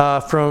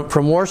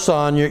from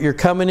Warsaw, and you're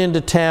coming into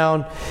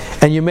town,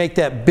 and you make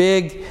that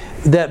big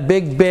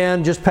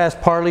bend just past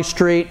Parley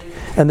Street,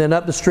 and then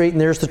up the street, and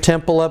there's the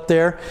temple up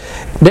there.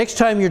 Next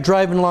time you're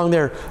driving along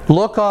there,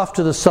 look off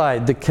to the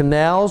side. The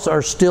canals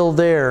are still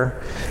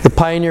there. The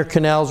pioneer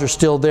canals are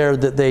still there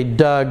that they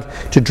dug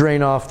to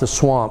drain off the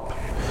swamp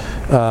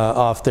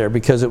off there,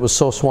 because it was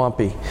so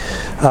swampy.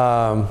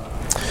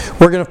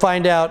 We're going to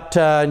find out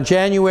in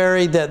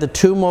January that the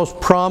two most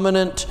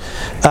prominent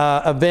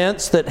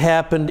events that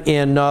happened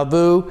in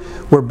Nauvoo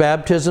were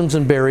baptisms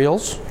and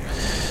burials.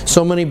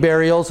 So many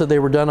burials that they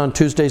were done on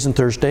Tuesdays and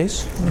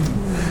Thursdays.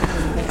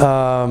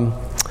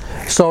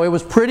 So it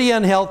was pretty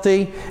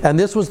unhealthy, and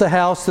this was the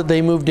house that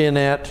they moved in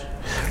at,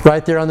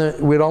 right there on the.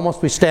 We'd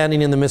almost be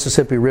standing in the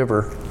Mississippi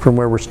River from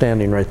where we're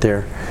standing right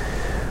there.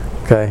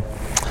 Okay.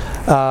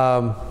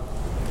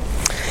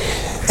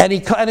 And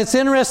it's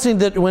interesting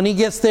that when he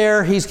gets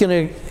there, he's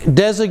going to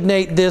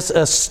designate this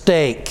a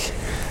stake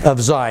of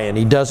Zion.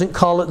 He doesn't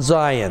call it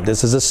Zion.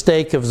 This is a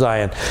stake of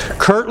Zion.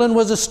 Kirtland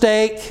was a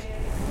stake.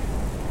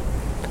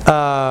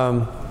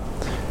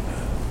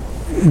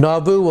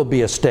 Nauvoo will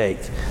be a stake.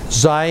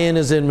 Zion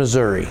is in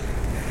Missouri.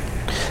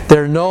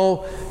 There's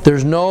no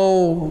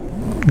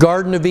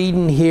Garden of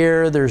Eden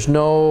here. There's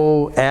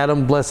no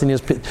Adam blessing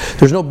his.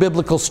 There's no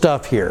biblical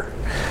stuff here.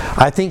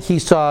 I think he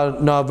saw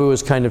Nauvoo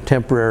as kind of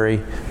temporary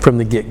from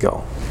the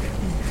get-go.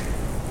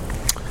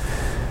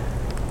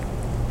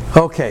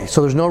 Okay,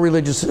 so there's no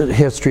religious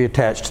history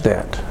attached to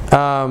that.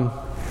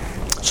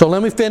 So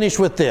let me finish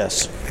with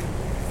this.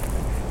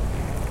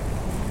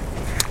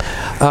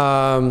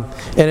 And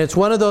it's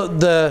one of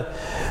the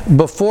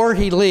before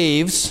he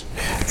leaves,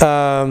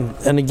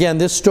 and again,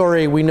 this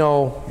story we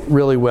know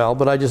really well,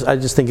 but I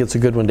just think it's a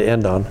good one to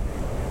end on.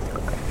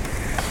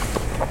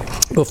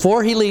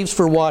 Before he leaves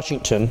for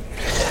Washington,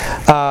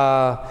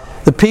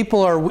 the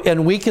people are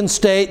in Weaken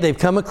State. They've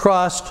come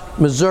across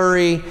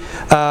Missouri.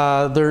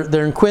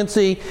 They're in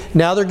Quincy.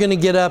 Now they're going to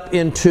get up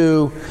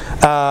into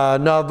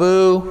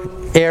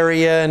Nauvoo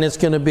area, and it's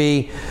going to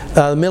be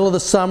the middle of the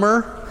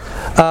summer.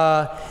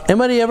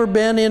 Anybody ever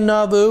been in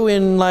Nauvoo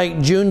in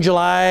like June,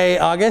 July,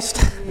 August?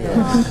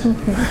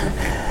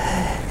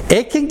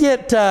 It can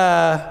get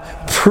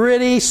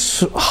pretty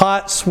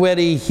hot,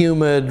 sweaty,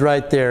 humid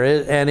right there,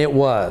 and it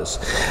was.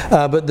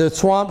 But the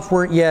swamps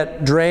weren't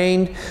yet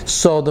drained,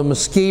 so the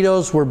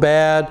mosquitoes were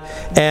bad,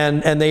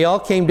 and they all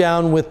came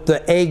down with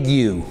the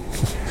ague,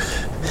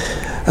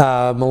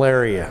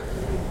 malaria,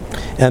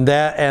 and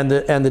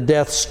the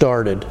deaths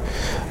started.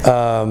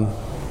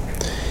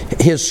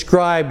 His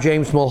scribe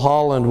James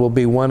Mulholland will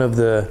be one of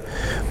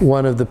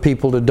the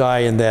people to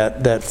die in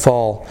that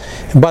fall.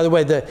 And by the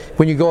way,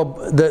 when you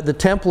go, the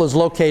temple is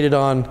located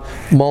on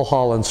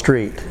Mulholland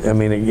Street. I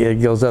mean,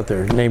 it goes up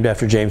there, named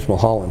after James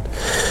Mulholland.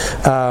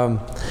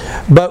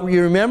 But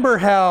you remember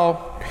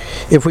how,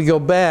 if we go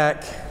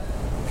back,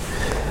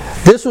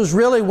 this was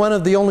really one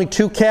of the only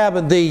two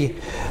cabins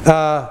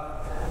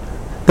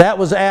that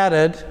was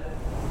added.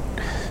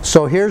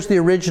 So here's the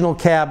original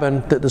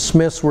cabin that the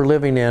Smiths were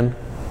living in.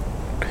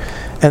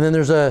 And then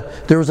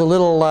there was a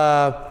little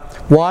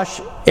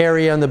wash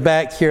area in the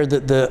back here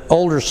that the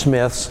older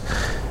Smiths,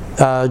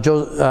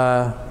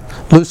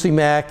 Lucy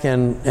Mack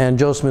and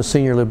Joe Smith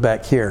Sr. lived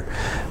back here.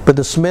 But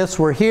the Smiths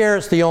were here.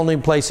 It's the only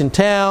place in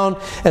town.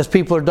 As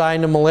people are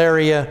dying of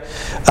malaria,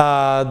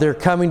 they're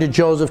coming to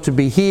Joseph to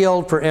be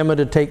healed, for Emma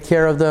to take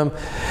care of them.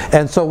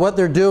 And so what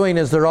they're doing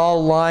is they're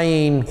all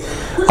lying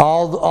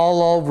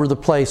all over the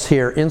place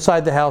here,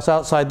 inside the house,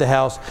 outside the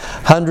house,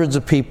 hundreds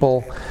of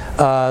people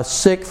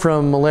sick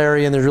from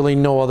malaria, and there's really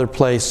no other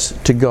place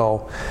to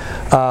go.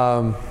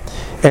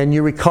 And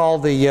you recall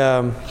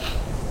the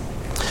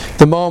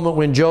moment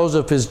when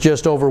Joseph is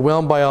just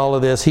overwhelmed by all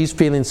of this. He's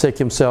feeling sick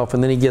himself,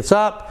 and then he gets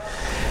up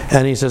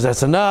and he says,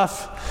 "That's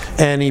enough,"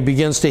 and he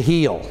begins to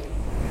heal.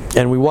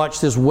 And we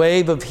watch this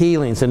wave of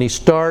healings, and he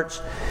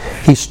starts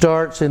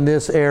in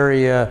this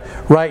area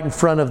right in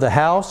front of the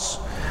house.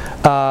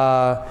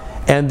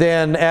 And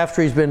then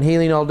after he's been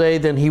healing all day,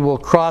 then he will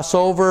cross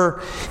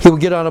over. He will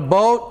get on a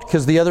boat,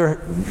 because the other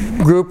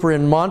group are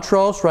in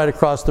Montrose, right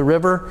across the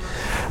river.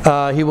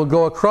 He will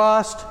go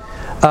across.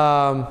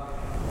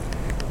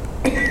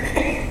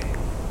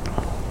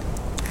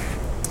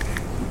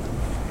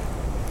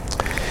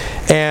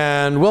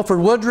 And Wilford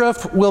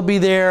Woodruff will be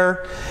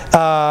there,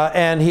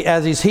 and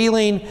as he's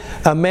healing,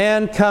 a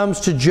man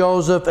comes to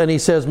Joseph and he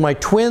says, "My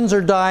twins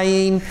are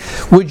dying,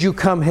 would you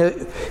come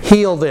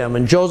heal them?"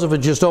 And Joseph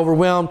is just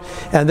overwhelmed,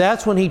 and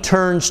that's when he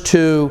turns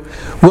to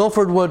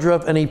Wilford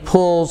Woodruff and he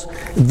pulls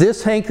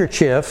this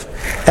handkerchief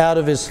out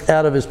of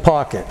his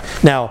pocket.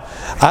 Now,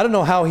 I don't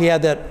know how he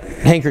had that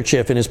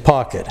handkerchief in his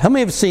pocket. How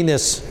many have seen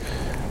this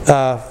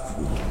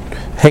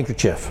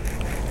handkerchief?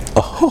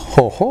 Oh,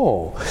 ho,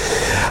 ho.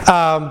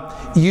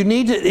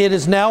 It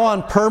is now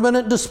on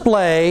permanent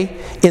display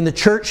in the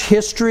Church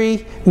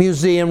History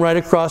Museum right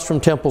across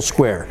from Temple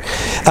Square.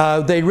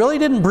 They really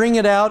didn't bring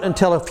it out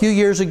until a few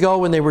years ago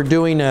when they were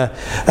doing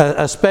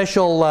a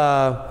special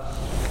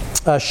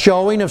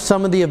showing of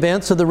some of the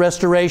events of the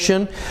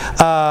restoration.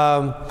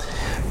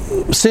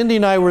 Cindy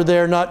and I were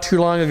there not too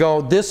long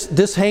ago.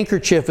 This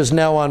handkerchief is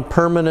now on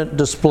permanent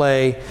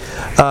display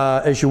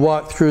as you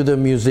walk through the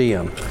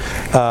museum.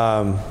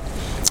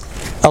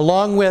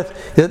 Along with,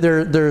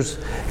 there's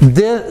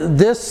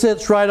this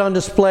sits right on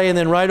display, and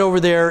then right over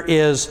there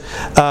is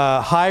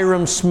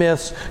Hiram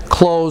Smith's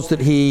clothes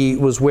that he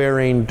was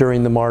wearing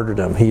during the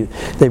martyrdom.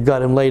 They've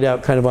got him laid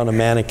out kind of on a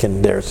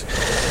mannequin there. It's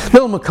a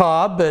little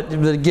macabre, but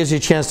it gives you a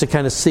chance to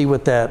kind of see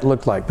what that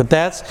looked like. But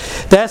that's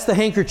the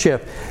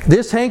handkerchief.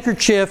 This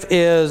handkerchief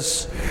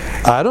is,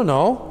 I don't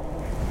know,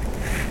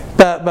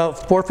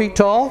 about 4 feet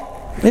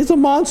tall. It's a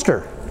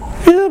monster.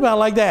 It's about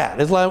like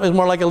that. It's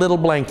more like a little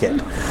blanket.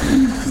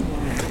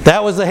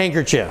 That was the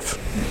handkerchief.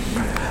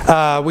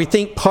 We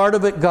think part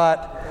of it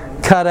got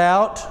cut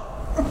out.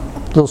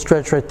 Little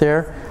stretch right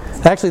there.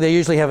 Actually, they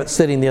usually have it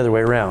sitting the other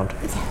way around.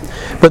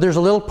 But there's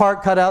a little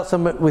part cut out.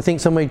 We think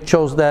somebody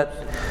chose that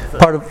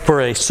part for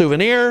a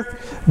souvenir.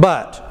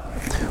 But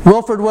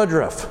Wilford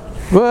Woodruff.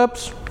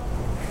 Whoops.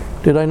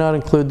 Did I not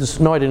include this?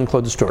 No, I didn't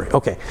include the story.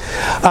 Okay.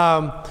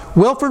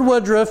 Wilford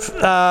Woodruff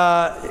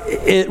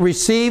it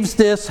receives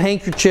this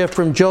handkerchief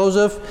from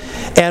Joseph,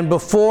 and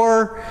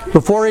before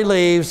he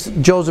leaves,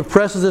 Joseph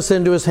presses this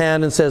into his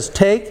hand and says,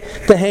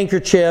 "Take the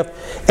handkerchief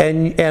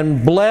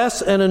and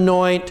bless and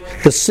anoint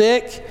the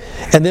sick,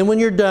 and then when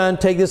you're done,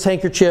 take this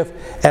handkerchief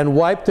and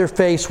wipe their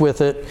face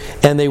with it,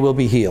 and they will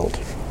be healed."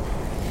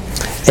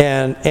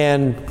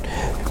 And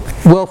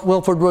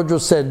Wilford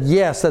Woodruff said,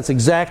 "Yes, that's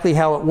exactly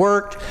how it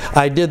worked.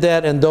 I did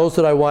that, and those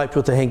that I wiped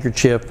with the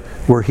handkerchief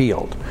were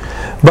healed."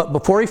 But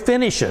before he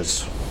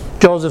finishes,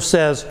 Joseph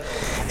says,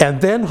 "And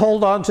then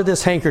hold on to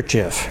this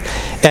handkerchief,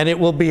 and it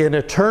will be an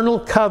eternal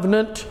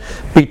covenant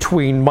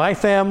between my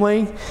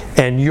family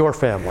and your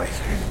family.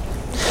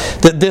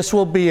 That this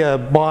will be a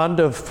bond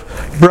of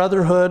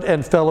brotherhood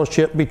and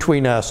fellowship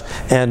between us,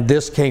 and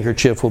this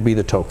handkerchief will be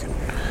the token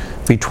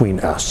between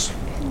us."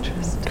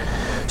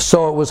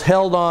 So it was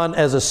held on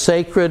as a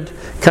sacred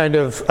kind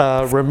of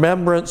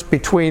remembrance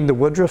between the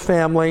Woodruff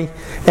family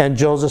and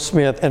Joseph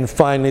Smith, and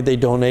finally they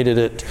donated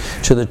it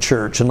to the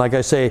church. And like I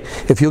say,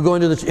 if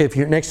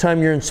you're next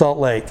time you're in Salt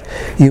Lake,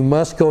 you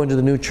must go into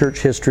the New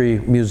Church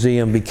History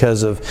Museum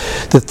because of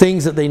the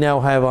things that they now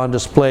have on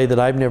display that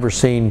I've never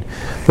seen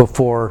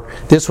before.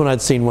 This one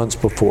I'd seen once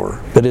before,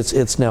 but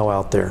it's now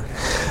out there.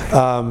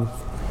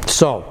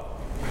 So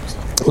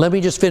let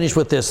me just finish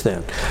with this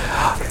then.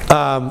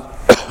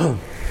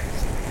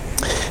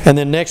 And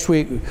then next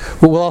week,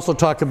 we'll also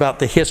talk about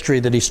the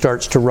history that he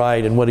starts to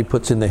write and what he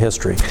puts in the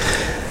history.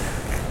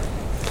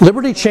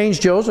 Liberty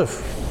changed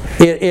Joseph.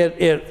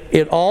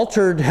 It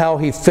altered how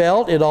he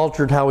felt. It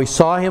altered how he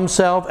saw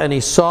himself. And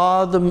he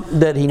saw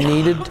that he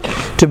needed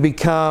to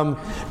become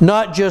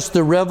not just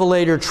the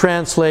revelator,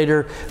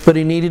 translator, but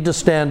he needed to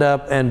stand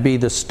up and be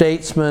the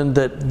statesman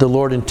that the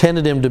Lord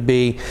intended him to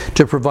be,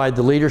 to provide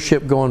the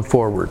leadership going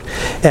forward.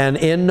 And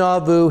in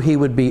Nauvoo, he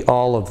would be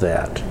all of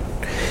that.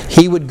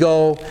 He would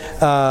go,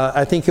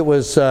 I think it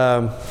was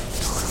James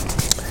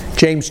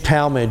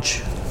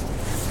Talmage,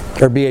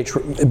 or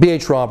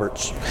B.H.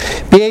 Roberts.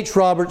 B.H.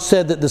 Roberts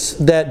said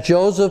that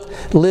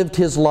Joseph lived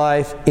his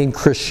life in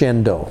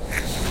crescendo.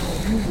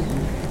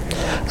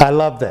 I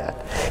love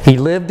that. He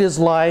lived his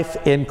life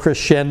in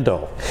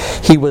crescendo.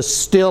 He was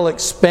still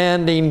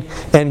expanding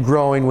and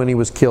growing when he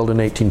was killed in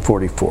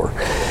 1844.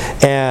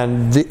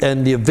 And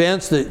the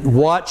events that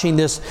watching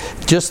this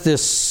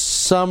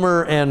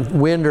summer and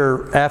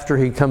winter after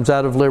he comes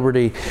out of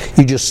Liberty,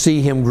 you just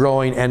see him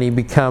growing, and he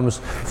becomes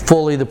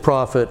fully the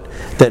prophet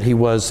that he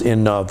was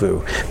in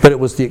Nauvoo. But it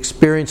was the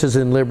experiences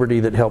in Liberty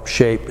that helped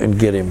shape and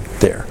get him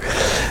there.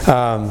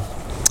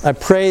 I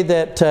pray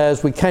that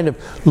as we kind of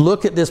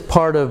look at this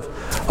part of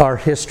our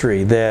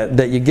history,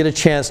 that you get a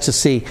chance to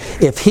see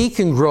if he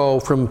can grow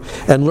from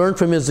and learn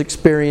from his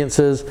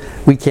experiences,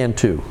 we can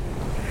too.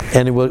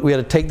 And we had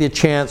to take the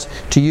chance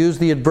to use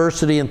the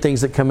adversity and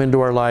things that come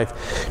into our life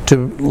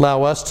to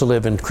allow us to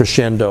live in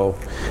crescendo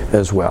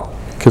as well,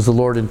 because the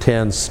Lord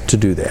intends to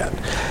do that.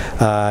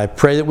 I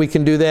pray that we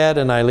can do that,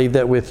 and I leave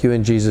that with you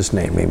in Jesus'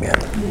 name. Amen.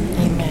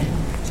 Amen.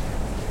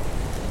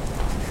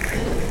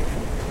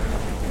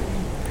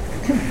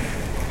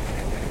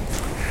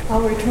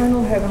 Our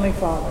eternal Heavenly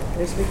Father,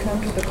 as we come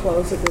to the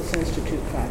close of this Institute class,